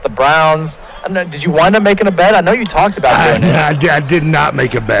against the Browns. Did you wind up making a bet? I know you talked about doing it. I did not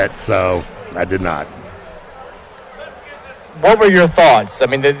make a bet, so I did not. What were your thoughts? I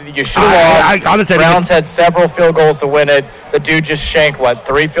mean, you should have lost. Honestly, Browns had several field goals to win it. The dude just shanked,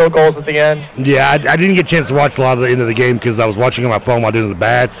 3 field goals at the end? Yeah, I didn't get a chance to watch a lot of the end of the game because I was watching on my phone while doing the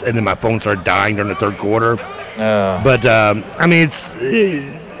bats, and then my phone started dying during the third quarter. But, I mean,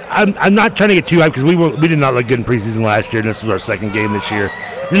 I'm not trying to get too hyped because we did not look good in preseason last year, and this was our second game this year.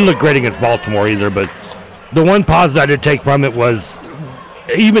 We didn't look great against Baltimore either, but the one positive I did take from it was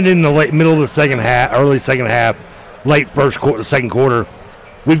even in the middle of the second half, early second half, late second quarter,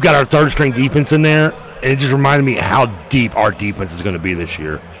 we've got our third-string defense in there, and it just reminded me how deep our defense is going to be this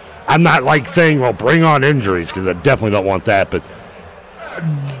year. I'm not saying, well, bring on injuries, because I definitely don't want that, but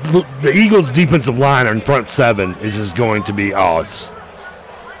the Eagles' defensive line in front seven is just going to be, this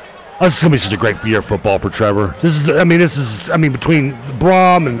is going to be such a great year of football for Trevor. This is between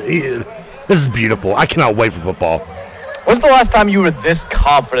Brom and this is beautiful. I cannot wait for football. When's the last time you were this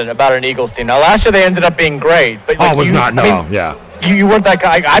confident about an Eagles team? Now, last year they ended up being great. But you weren't that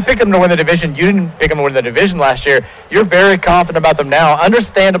guy. I picked them to win the division. You didn't pick them to win the division last year. You're very confident about them now.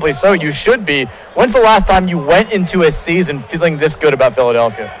 Understandably so. You should be. When's the last time you went into a season feeling this good about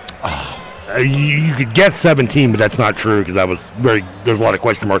Philadelphia? You could guess 17, but that's not true because there's a lot of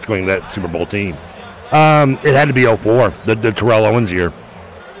question marks going to that Super Bowl team. It had to be 04, the Terrell Owens year.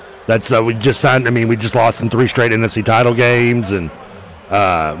 That's we just signed. We just lost in 3 straight NFC title games, and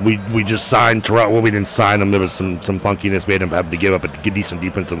we just signed Terrell. Well, we didn't sign him. There was some funkiness. We ended up having to give up a decent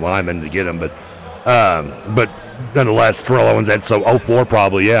defensive lineman to get him, but nonetheless, Terrell Owens had 04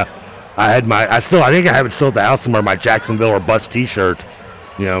 probably. Yeah, I think I have it still at the house somewhere. My Jacksonville or Bust T-shirt,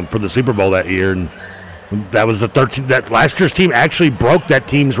 for the Super Bowl that year, and that was the 13. That last year's team actually broke that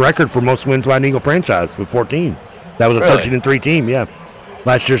team's record for most wins by an Eagle franchise with 14. That was a 13-3 team. Yeah.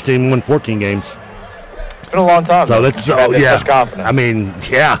 Last year's team won 14 games. It's been a long time. So that's much confidence.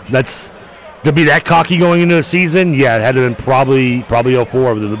 That's to be that cocky going into a season. Yeah, it had to have been probably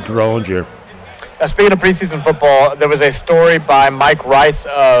 04 with the Terrell Owens year. Speaking of preseason football, there was a story by Mike Reese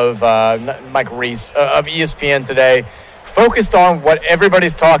of ESPN today, focused on what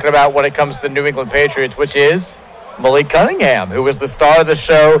everybody's talking about when it comes to the New England Patriots, which is Malik Cunningham, who was the star of the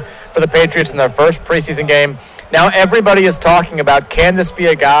show for the Patriots in their first preseason game. Now everybody is talking about, can this be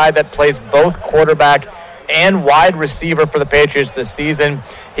a guy that plays both quarterback and wide receiver for the Patriots this season.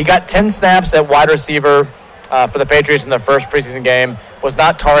 He got 10 snaps at wide receiver for the Patriots in their first preseason game, was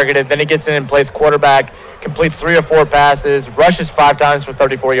not targeted. Then he gets in and plays quarterback, completes 3 or 4 passes, rushes 5 times for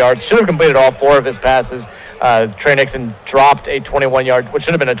 34 yards. Should have completed all 4 of his passes. Trey Nixon dropped a 21-yard, which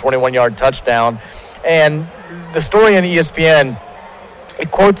should have been a 21-yard touchdown. And the story in ESPN, it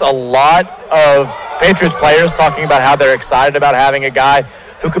quotes a lot of Patriots players talking about how they're excited about having a guy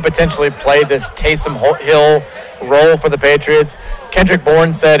who could potentially play this Taysom Hill role for the Patriots. Kendrick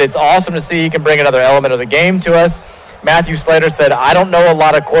Bourne said, it's awesome to see he can bring another element of the game to us. Matthew Slater said, I don't know a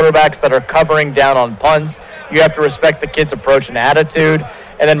lot of quarterbacks that are covering down on punts. You have to respect the kid's approach and attitude.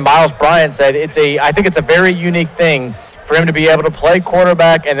 And then Miles Bryant said, I think it's a very unique thing for him to be able to play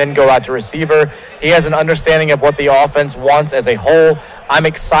quarterback and then go out to receiver. He has an understanding of what the offense wants as a whole. I'm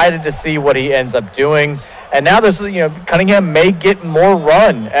excited to see what he ends up doing. And now Cunningham may get more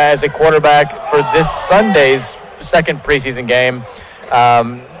run as a quarterback for this Sunday's second preseason game.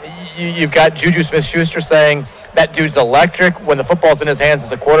 You've got Juju Smith-Schuster saying that dude's electric. When the football's in his hands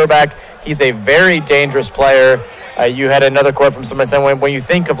as a quarterback, he's a very dangerous player. You had another quote from somebody saying, when you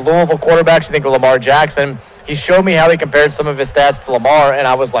think of Louisville quarterbacks, you think of Lamar Jackson. He showed me how he compared some of his stats to Lamar, and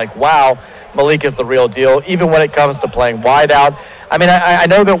I was like, wow, Malik is the real deal, even when it comes to playing wide out. I mean, I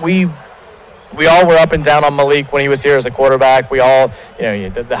know that we all were up and down on Malik when he was here as a quarterback. We all,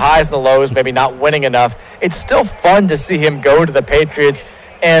 the highs and the lows, maybe not winning enough. It's still fun to see him go to the Patriots,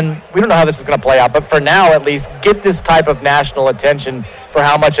 and we don't know how this is going to play out, but for now, at least, get this type of national attention for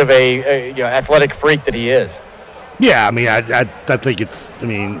how much of a athletic freak that he is. Yeah, I mean, I think it's. I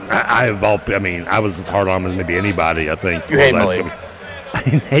mean, I was as hard on him as maybe anybody. I think you hate Malik. I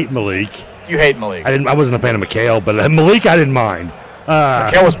didn't hate Malik. You hate Malik. I wasn't a fan of McHale, but Malik I didn't mind.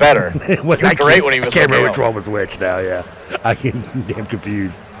 McHale was better. He was great when he was. I can't remember which one was which now. Yeah, I get damn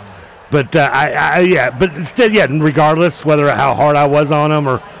confused. But but instead, regardless whether how hard I was on him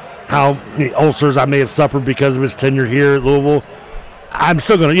or how many ulcers I may have suffered because of his tenure here at Louisville, I'm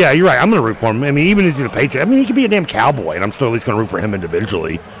still going to, you're right, I'm going to root for him. I mean, even as he's a Patriot, he could be a damn Cowboy, and I'm still at least going to root for him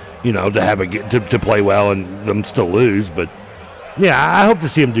individually, to have to play well and them still lose. But, I hope to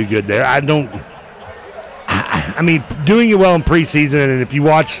see him do good there. I mean, doing it well in preseason, and if you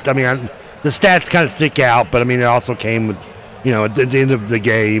watch, the stats kind of stick out, but, it also came with, at the end of the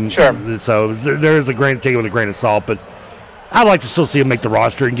game. Sure. So there is take it with a grain of salt, but I'd like to still see him make the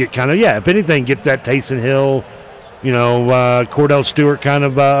roster and get kind of, if anything, get that Taysom Hill, Cordell Stewart kind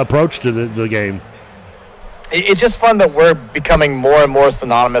of approach to the game. It's just fun that we're becoming more and more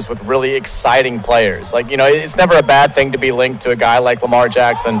synonymous with really exciting players. Like, it's never a bad thing to be linked to a guy like Lamar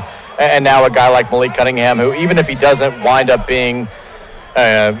Jackson and now a guy like Malik Cunningham, who, even if he doesn't wind up being,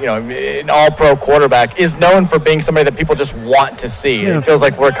 an all-pro quarterback, is known for being somebody that people just want to see. Yeah. It feels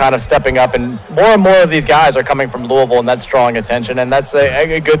like we're kind of stepping up, and more of these guys are coming from Louisville, and that's drawing attention, and that's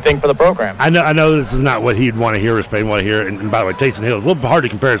a good thing for the program. I know this is not what he'd want to hear, and by the way, Taysom Hill is a little bit hard to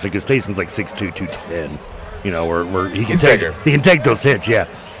compare because Taysom's like 6'2", 210, where he can take those hits,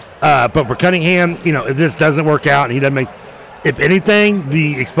 but for Cunningham, if this doesn't work out and he doesn't make, if anything,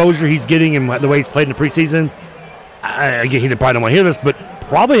 the exposure he's getting and the way he's played in the preseason, again, he probably don't want to hear this, but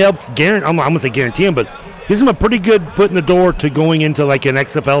probably helps guarantee. I'm going to say guarantee him, but gives him a pretty good foot in the door to going into like an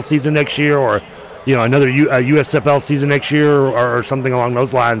XFL season next year, or another USFL season next year, or something along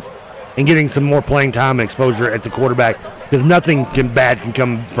those lines, and getting some more playing time and exposure at the quarterback, because nothing bad can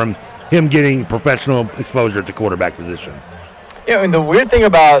come from him getting professional exposure at the quarterback position. And the weird thing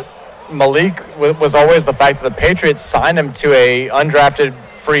about Malik was always the fact that the Patriots signed him to a undrafted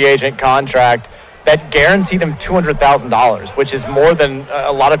free agent contract that guaranteed him $200,000, which is more than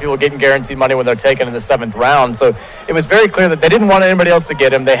a lot of people getting guaranteed money when they're taken in the 7th round. So it was very clear that they didn't want anybody else to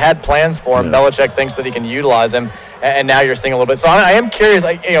get him. They had plans for him. Belichick thinks that he can utilize him, and now you're seeing a little bit. So I am curious.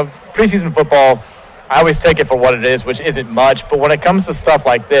 Preseason football, I always take it for what it is, which isn't much. But when it comes to stuff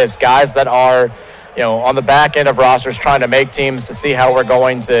like this, guys that are, on the back end of rosters trying to make teams to see how we're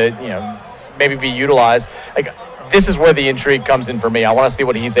going to, maybe be utilized, this is where the intrigue comes in for me. I want to see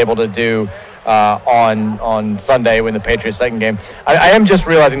what he's able to do on Sunday in the Patriots' second game. I am just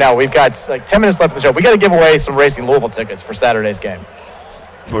realizing now we've got like 10 minutes left of the show. We got to give away some Racing Louisville tickets for Saturday's game.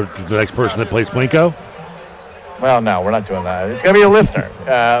 For the next person that plays Plinko? Well, no, we're not doing that. It's going to be a listener.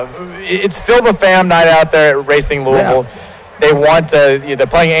 It's Phil the Fam night out there at Racing Louisville. Yeah. They want they're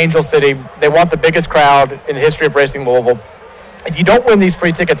playing Angel City. They want the biggest crowd in the history of Racing Louisville. If you don't win these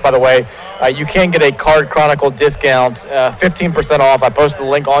free tickets, by the way, you can get a Card Chronicle discount, 15% off. I posted the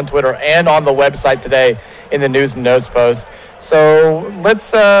link on Twitter and on the website today in the news and notes post. So let's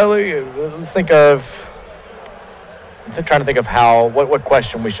think of. I'm trying to think of what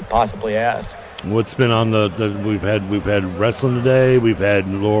question we should possibly ask. What's been on the we've had wrestling today. We've had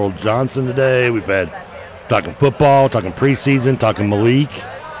Laurel Johnson today. We've had talking football, talking preseason, talking Malik.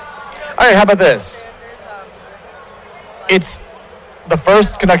 All right, how about this? It's the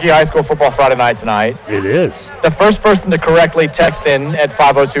first Kentucky High School Football Friday night tonight. It is. The first person to correctly text in at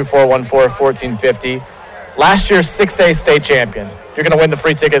 502-414-1450. Last year's 6A state champion. You're going to win the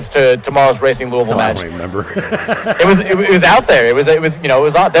free tickets to tomorrow's Racing Louisville match. I don't remember. it was out there. It was on.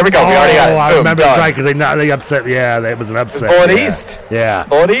 There we go. We already got it. Boom, I remember. done. That's right, because they upset. Yeah, it was an upset. Bullet East. Yeah.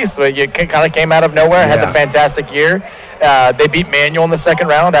 Bullet East. So you kind of came out of nowhere, had the fantastic year. They beat Manual in the second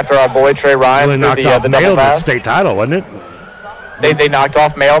round after our boy Trey Ryan They knocked threw off the Mayo double in the pass. state title, wasn't it? They knocked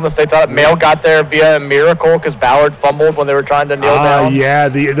off Mayo in the state title. Mayo got there via a miracle because Ballard fumbled when they were trying to kneel down. Yeah.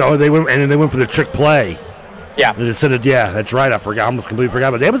 They went for the trick play. Yeah. They said it. Yeah, that's right. I forgot. I almost completely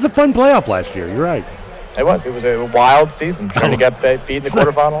forgot. But it was a fun playoff last year. You're right. It was. It was a wild season. Trying to get beat in the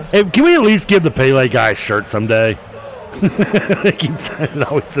quarterfinals. Hey, can we at least give the Pele guy a shirt someday?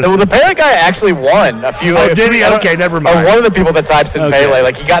 The Pele guy actually won a few. Did he? Okay, never mind. One of the people that types in Pele,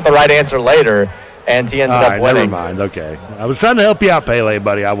 like he got the right answer later, and he ended up winning. Never mind. Okay, I was trying to help you out, Pele,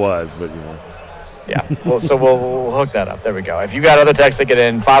 buddy. I was, but Yeah. Well, so we'll hook that up. There we go. If you got other texts to get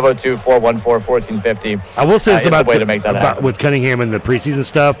in, 502-414-1450. I will say this about the way to make that happen. With Cunningham and the preseason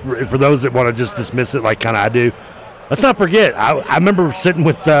stuff. For those that want to just dismiss it, like kind of I do, let's not forget. I remember sitting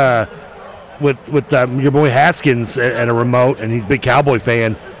with your boy Haskins at a remote, and he's a big Cowboy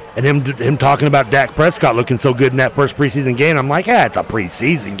fan, and him talking about Dak Prescott looking so good in that first preseason game. I'm like, it's a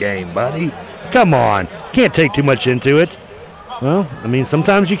preseason game, buddy. Come on, can't take too much into it. Well, I mean,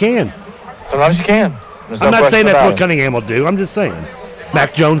 sometimes you can. Sometimes you can. I'm not saying that's what Cunningham will do. I'm just saying.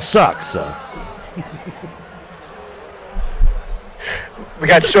 Mac Jones sucks, so. We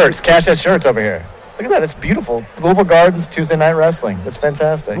got shirts. Cash has shirts over here. Look at that. It's beautiful. Louisville Gardens Tuesday Night Wrestling. That's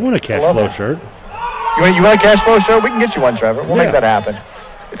fantastic. I want a cash flow shirt. You want a cash flow shirt? We can get you one, Trevor. We'll make that happen.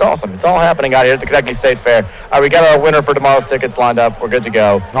 It's awesome. It's all happening out here at the Kentucky State Fair. All right, we got our winner for tomorrow's tickets lined up. We're good to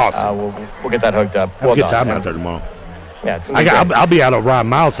go. Awesome. We'll get that hooked up. Have a good time out there tomorrow. Yeah, it's gonna be great. I'll be out at Ryan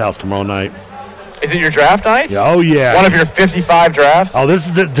Miles' house tomorrow night. Is it your draft night? Oh, yeah. One of your 55 drafts? Oh,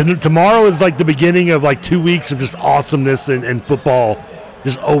 this is tomorrow is like the beginning of like 2 weeks of just awesomeness and football,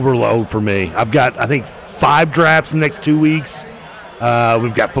 just overload for me. I've got, I think, 5 drafts in the next 2 weeks.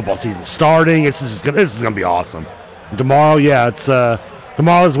 We've got football season starting. This is gonna be awesome. And tomorrow,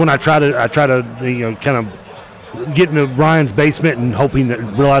 tomorrow is when I try to kind of get into Ryan's basement and hoping that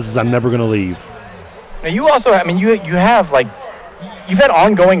realizes I'm never gonna leave. Now you also, you have you've had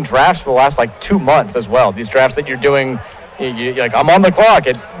ongoing drafts for the last 2 months as well. These drafts that you're doing, you're like, I'm on the clock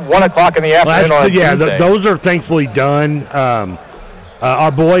at 1 o'clock in the afternoon on Tuesday. Those are thankfully done.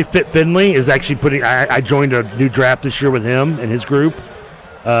 Our boy Fit Finley is actually I joined a new draft this year with him and his group.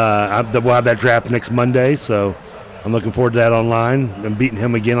 We'll have that draft next Monday, so I'm looking forward to that online. I'm beating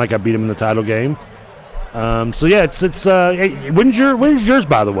him again like I beat him in the title game. When's yours,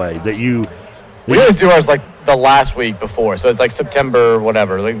 by the way, that you? We always do ours the last week before, so it's September,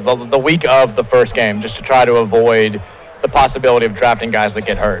 whatever, the week of the first game, just to try to avoid the possibility of drafting guys that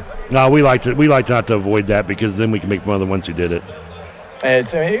get hurt. No, we like not to avoid that because then we can make fun of the ones who did it.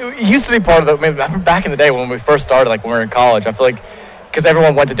 It used to be part of back in the day when we first started, when we were in college. I feel like because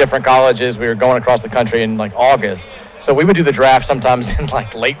everyone went to different colleges, we were going across the country in August. So we would do the draft sometimes in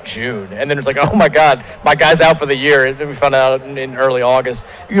late June, and then it's oh my God, my guy's out for the year. And then we found out in early August.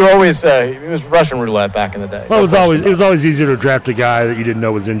 You were always it was Russian roulette back in the day. Well, it was always easier to draft a guy that you didn't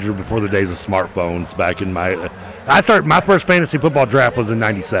know was injured before the days of smartphones. Back in my first fantasy football draft was in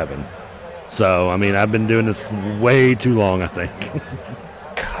 '97. So I've been doing this way too long, I think.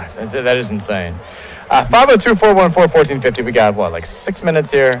 Gosh, that is insane. 502-414-1450. We got 6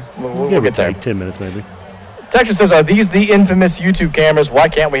 minutes here. We'll get there. 10 minutes maybe. Texas says, "Are these the infamous YouTube cameras? Why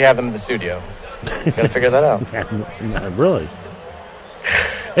can't we have them in the studio?" Gotta figure that out. Not really.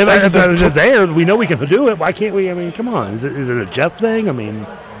 If they're there, we know we can do it. Why can't we? Come on. Is it a Jeff thing?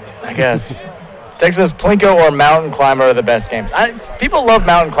 I guess. Texas says, "Plinko or Mountain Climber are the best games." People love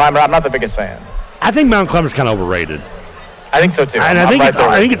Mountain Climber. I'm not the biggest fan. I think Mountain Climber's kind of overrated. I think so too. And I think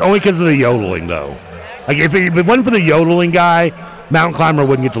it's only because of the yodeling, though. If it wasn't for the yodeling guy, Mountain Climber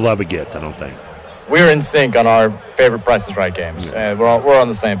wouldn't get the love it gets, I don't think. We're in sync on our favorite Price is Right games. Yeah. We're on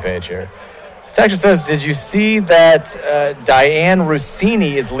the same page here. Texas says, "Did you see that Diane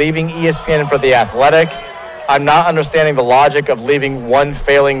Rossini is leaving ESPN for The Athletic? I'm not understanding the logic of leaving one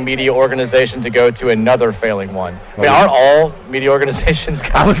failing media organization to go to another failing one." Aren't all media organizations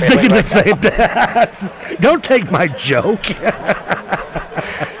kind of I was thinking the same thing. Don't take my joke.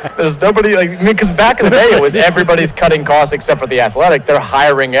 There's nobody because back in the day it was everybody's cutting costs except for The Athletic. They're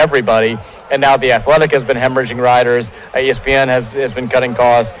hiring everybody, and now The Athletic has been hemorrhaging riders. ESPN has been cutting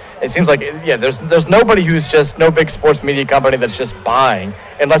costs. It seems like, there's nobody who's just, no big sports media company that's just buying,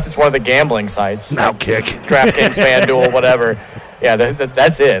 unless it's one of the gambling sites. Outkick. DraftKings, FanDuel, whatever. Yeah,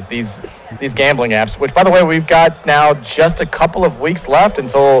 that's it. These gambling apps, which, by the way, we've got now just a couple of weeks left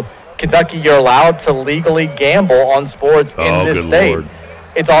until Kentucky, you're allowed to legally gamble on sports in this state. Lord.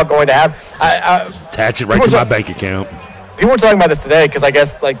 It's all going to happen. Attach it right to my bank account. People were talking about this today because I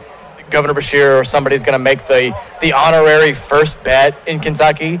guess like Governor Beshear or somebody's going to make the honorary first bet in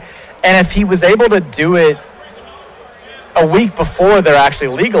Kentucky. And if he was able to do it a week before they're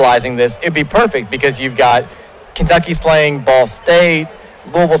actually legalizing this, it'd be perfect because you've got Kentucky's playing Ball State,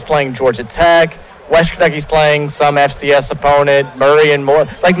 Louisville's playing Georgia Tech, West Kentucky's playing some FCS opponent, Murray and more.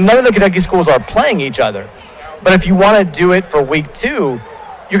 Like, none of the Kentucky schools are playing each other. But if you want to do it for week 2,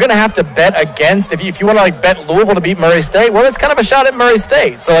 you're going to have to bet against, if you want to, like, bet Louisville to beat Murray State, well, it's kind of a shot at Murray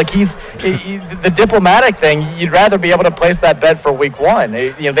State. So, like, the diplomatic thing, you'd rather be able to place that bet for week 1.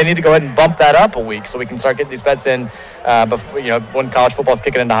 They need to go ahead and bump that up a week so we can start getting these bets in before, when college football's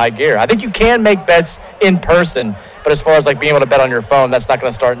kicking into high gear. I think you can make bets in person, but as far as, like, being able to bet on your phone, that's not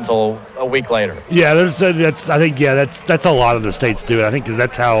going to start until a week later. Yeah, that's a lot of the states do it. I think because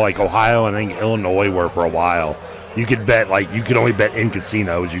that's how, like, Ohio and I think Illinois were for a while. You could bet, like, you could only bet in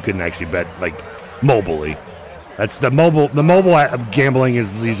casinos. You couldn't actually bet, like, mobilely. That's the mobile gambling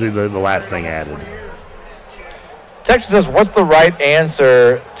is usually the last thing added. Texas says, what's the right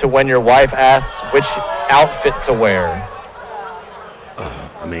answer to when your wife asks which outfit to wear?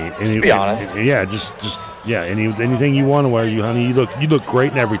 I mean, just be honest. Anything you want to wear, honey. You look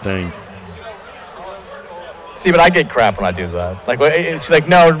great and everything. See, but I get crap when I do that. Like, she's like,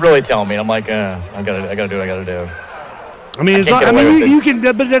 no, really tell me. And I'm like, I gotta do what I gotta do. I mean, you can,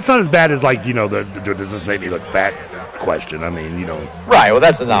 but that's not as bad as, like, does this make me look fat question. I mean, Right. Well,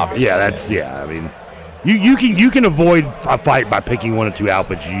 that's an obvious. Yeah, I mean, you can avoid a fight by picking one or two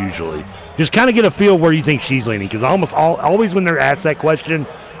outfits usually. Just kind of get a feel where you think she's leaning, because always when they're asked that question,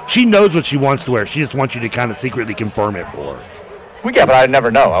 she knows what she wants to wear. She just wants you to kind of secretly confirm it for her. Well, yeah, but I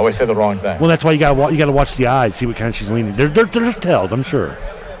never know. I always say the wrong thing. Well, that's why you gotta watch the eyes, see what kind she's leaning. There's tells, I'm sure.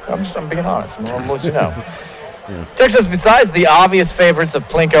 I'm being honest. I'm gonna let you know. Yeah. Texas, besides the obvious favorites of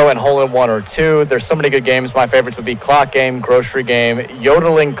Plinko and Hole in 1 or 2, there's so many good games. My favorites would be Clock Game, Grocery Game,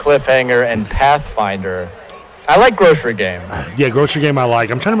 Yodeling Cliffhanger, and Pathfinder. I like Grocery Game. Yeah, Grocery Game I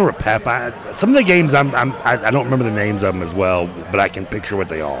like. I'm trying to remember Pathfinder. Some of the games I don't remember the names of them as well, but I can picture what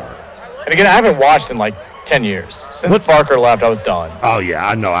they are. And again, I haven't watched in like 10 years. Since Barker left, I was done. Oh, yeah,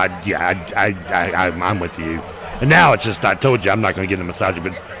 I know. I'm with you. And now it's just, I told you I'm not going to get into misogyny,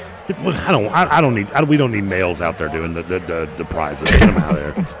 but we don't need males out there doing the prizes. Get them out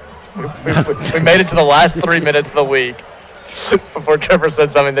there. we made it to the last 3 minutes of the week before Trevor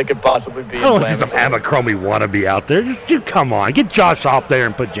said something that could possibly be. I don't want to see some Abercrombie wannabe out there. Just come on, get Josh off there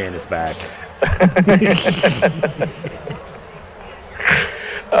and put Janice back.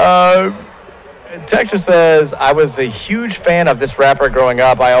 Texas says, I was a huge fan of this rapper growing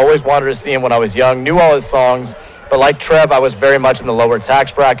up. I always wanted to see him when I was young, knew all his songs, but like Trev, I was very much in the lower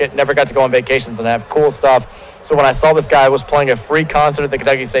tax bracket, never got to go on vacations and have cool stuff. So when I saw this guy was playing a free concert at the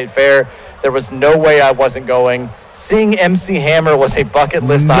Kentucky State Fair, there was no way I wasn't going. Seeing MC Hammer was a bucket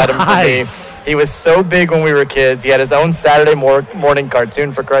list item for me. He was so big when we were kids. He had his own Saturday morning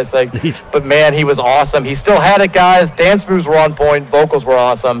cartoon, for Christ's sake. But, man, he was awesome. He still had it, guys. Dance moves were on point. Vocals were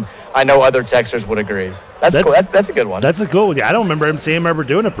awesome. I know other texters would agree. That's cool. That's a good one. That's a good one. Yeah, I don't remember MC Hammer ever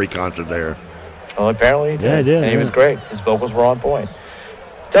doing a pre-concert there. Well, apparently he did. Yeah, he did. And he was great. His vocals were on point.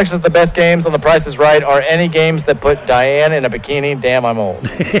 Texas, the best games on The Price is Right are any games that put Diane in a bikini. Damn, I'm old.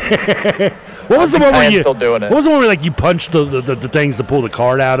 What was the one where still doing it? What was the one where, like, you punched the things to pull the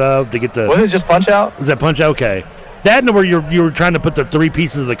card out of to get the? Wasn't it just Punch Out? Was that Punch Out? Okay. That and where you were trying to put the 3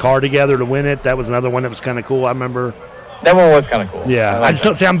 pieces of the card together to win it. That was another one that was kind of cool. I remember. That one was kind of cool. Yeah, I just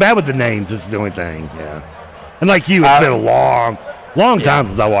don't say I'm bad with the names. This is the only thing. Yeah, and like you, it's been a long time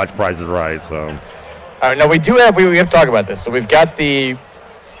since I watched Price is Right. So. All right, now we have to talk about this. So we've got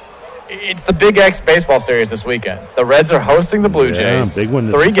it's the Big X baseball series this weekend. The Reds are hosting the Blue Jays. Big one.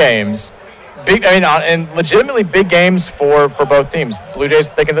 3 games. And legitimately big games for both teams. Blue Jays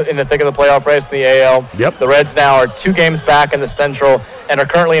in the thick of the playoff race in the AL. Yep. The Reds now are 2 games back in the Central and are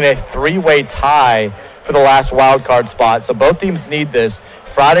currently in a 3-way tie for the last wild card spot. So both teams need this.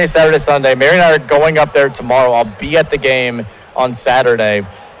 Friday, Saturday, Sunday. Mary and I are going up there tomorrow. I'll be at the game on Saturday.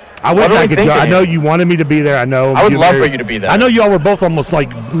 I wish I could go. I know you wanted me to be there. I know. I would love for you to be there. I know y'all were both almost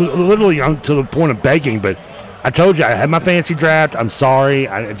like literally to the point of begging, but I told you I had my fantasy draft. I'm sorry.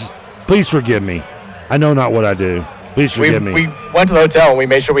 Please forgive me. I know not what I do. Please forgive me. We went to the hotel and we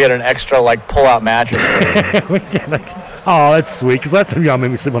made sure we had an extra pull-out mattress. Oh, that's sweet. Because last time y'all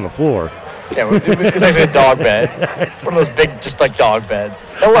made me sleep on the floor. Yeah, it's actually a dog bed. One of those big, just dog beds.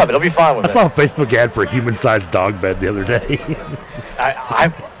 They'll love it. They'll be fine with it. I saw a Facebook ad for a human-sized dog bed the other day.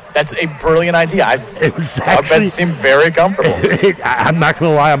 That's a brilliant idea. Dog beds seem very comfortable. I'm not going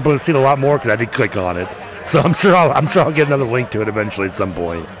to lie. I'm going to see it a lot more because I did click on it. So I'm sure I'll get another link to it eventually at some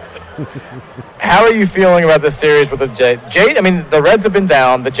point. How are you feeling about this series with the Jays? I mean, the Reds have been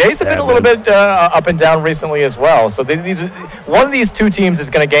down. The Jays have been a little bit up and down recently as well. So one of these two teams is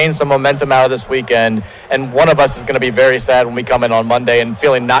going to gain some momentum out of this weekend, and one of us is going to be very sad when we come in on Monday and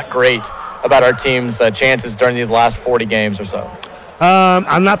feeling not great about our team's chances during these last 40 games or so.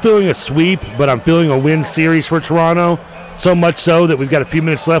 I'm not feeling a sweep, but I'm feeling a win series for Toronto. So much so that we've got a few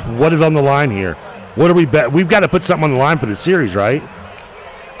minutes left. What is on the line here? What do we bet? We've got to put something on the line for the series, right?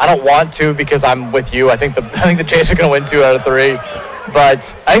 I don't want to because I'm with you. I think the Jays are going to win 2 out of 3,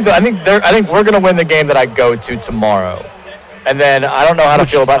 but I think we're going to win the game that I go to tomorrow. And then I don't know how to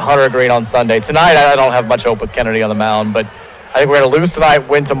feel about Hunter Green on Sunday. Tonight I don't have much hope with Kennedy on the mound, but I think we're going to lose tonight,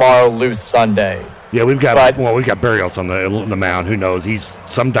 win tomorrow, lose Sunday. Yeah, we've got Barrios on the mound. Who knows?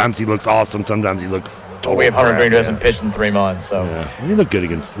 Sometimes he looks awesome. Sometimes he looks. We have Hunter Green who hasn't pitched in 3 months, so he looked good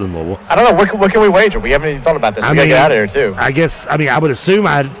against the Louisville. I don't know what can we wager. We haven't even thought about this. We gotta get out of here too. I guess. I would assume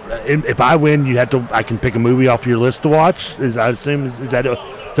if I win, I can pick a movie off your list to watch. Is that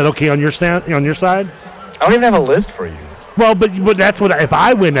okay on your side? I don't even have a list for you. Well, but that's what if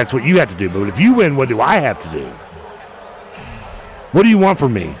I win, that's what you have to do. But if you win, what do I have to do? What do you want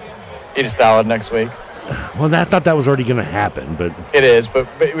from me? Eat a salad next week. Well, I thought that was already going to happen, but it is. But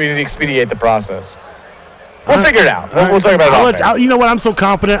we need to expedite the process. We'll figure it out. We'll talk about it. You know what? I'm so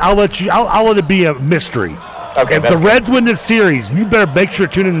confident. I'll let it be a mystery. Okay. If the Reds win this series, you better make sure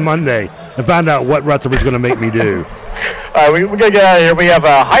to tune in Monday and find out what Rutherford's going to make me do. All right, we're going to get out of here. We have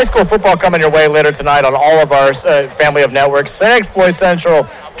high school football coming your way later tonight on all of our family of networks. St. Floyd Central,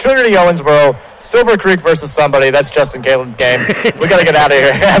 Trinity Owensboro, Silver Creek versus somebody. That's Justin Caitlin's game. We got to get out of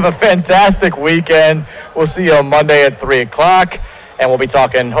here. Have a fantastic weekend. We'll see you on Monday at 3 o'clock, and we'll be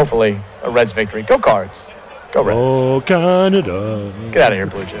talking, hopefully, a Reds victory. Go Cards. Go Reds. Oh, Canada. Get out of here,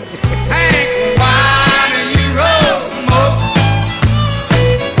 Blue Jays.